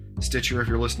or Stitcher if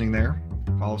you're listening there.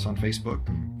 Follow us on Facebook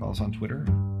and follow us on Twitter.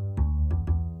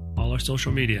 All our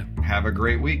social media. Have a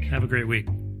great week. Have a great week.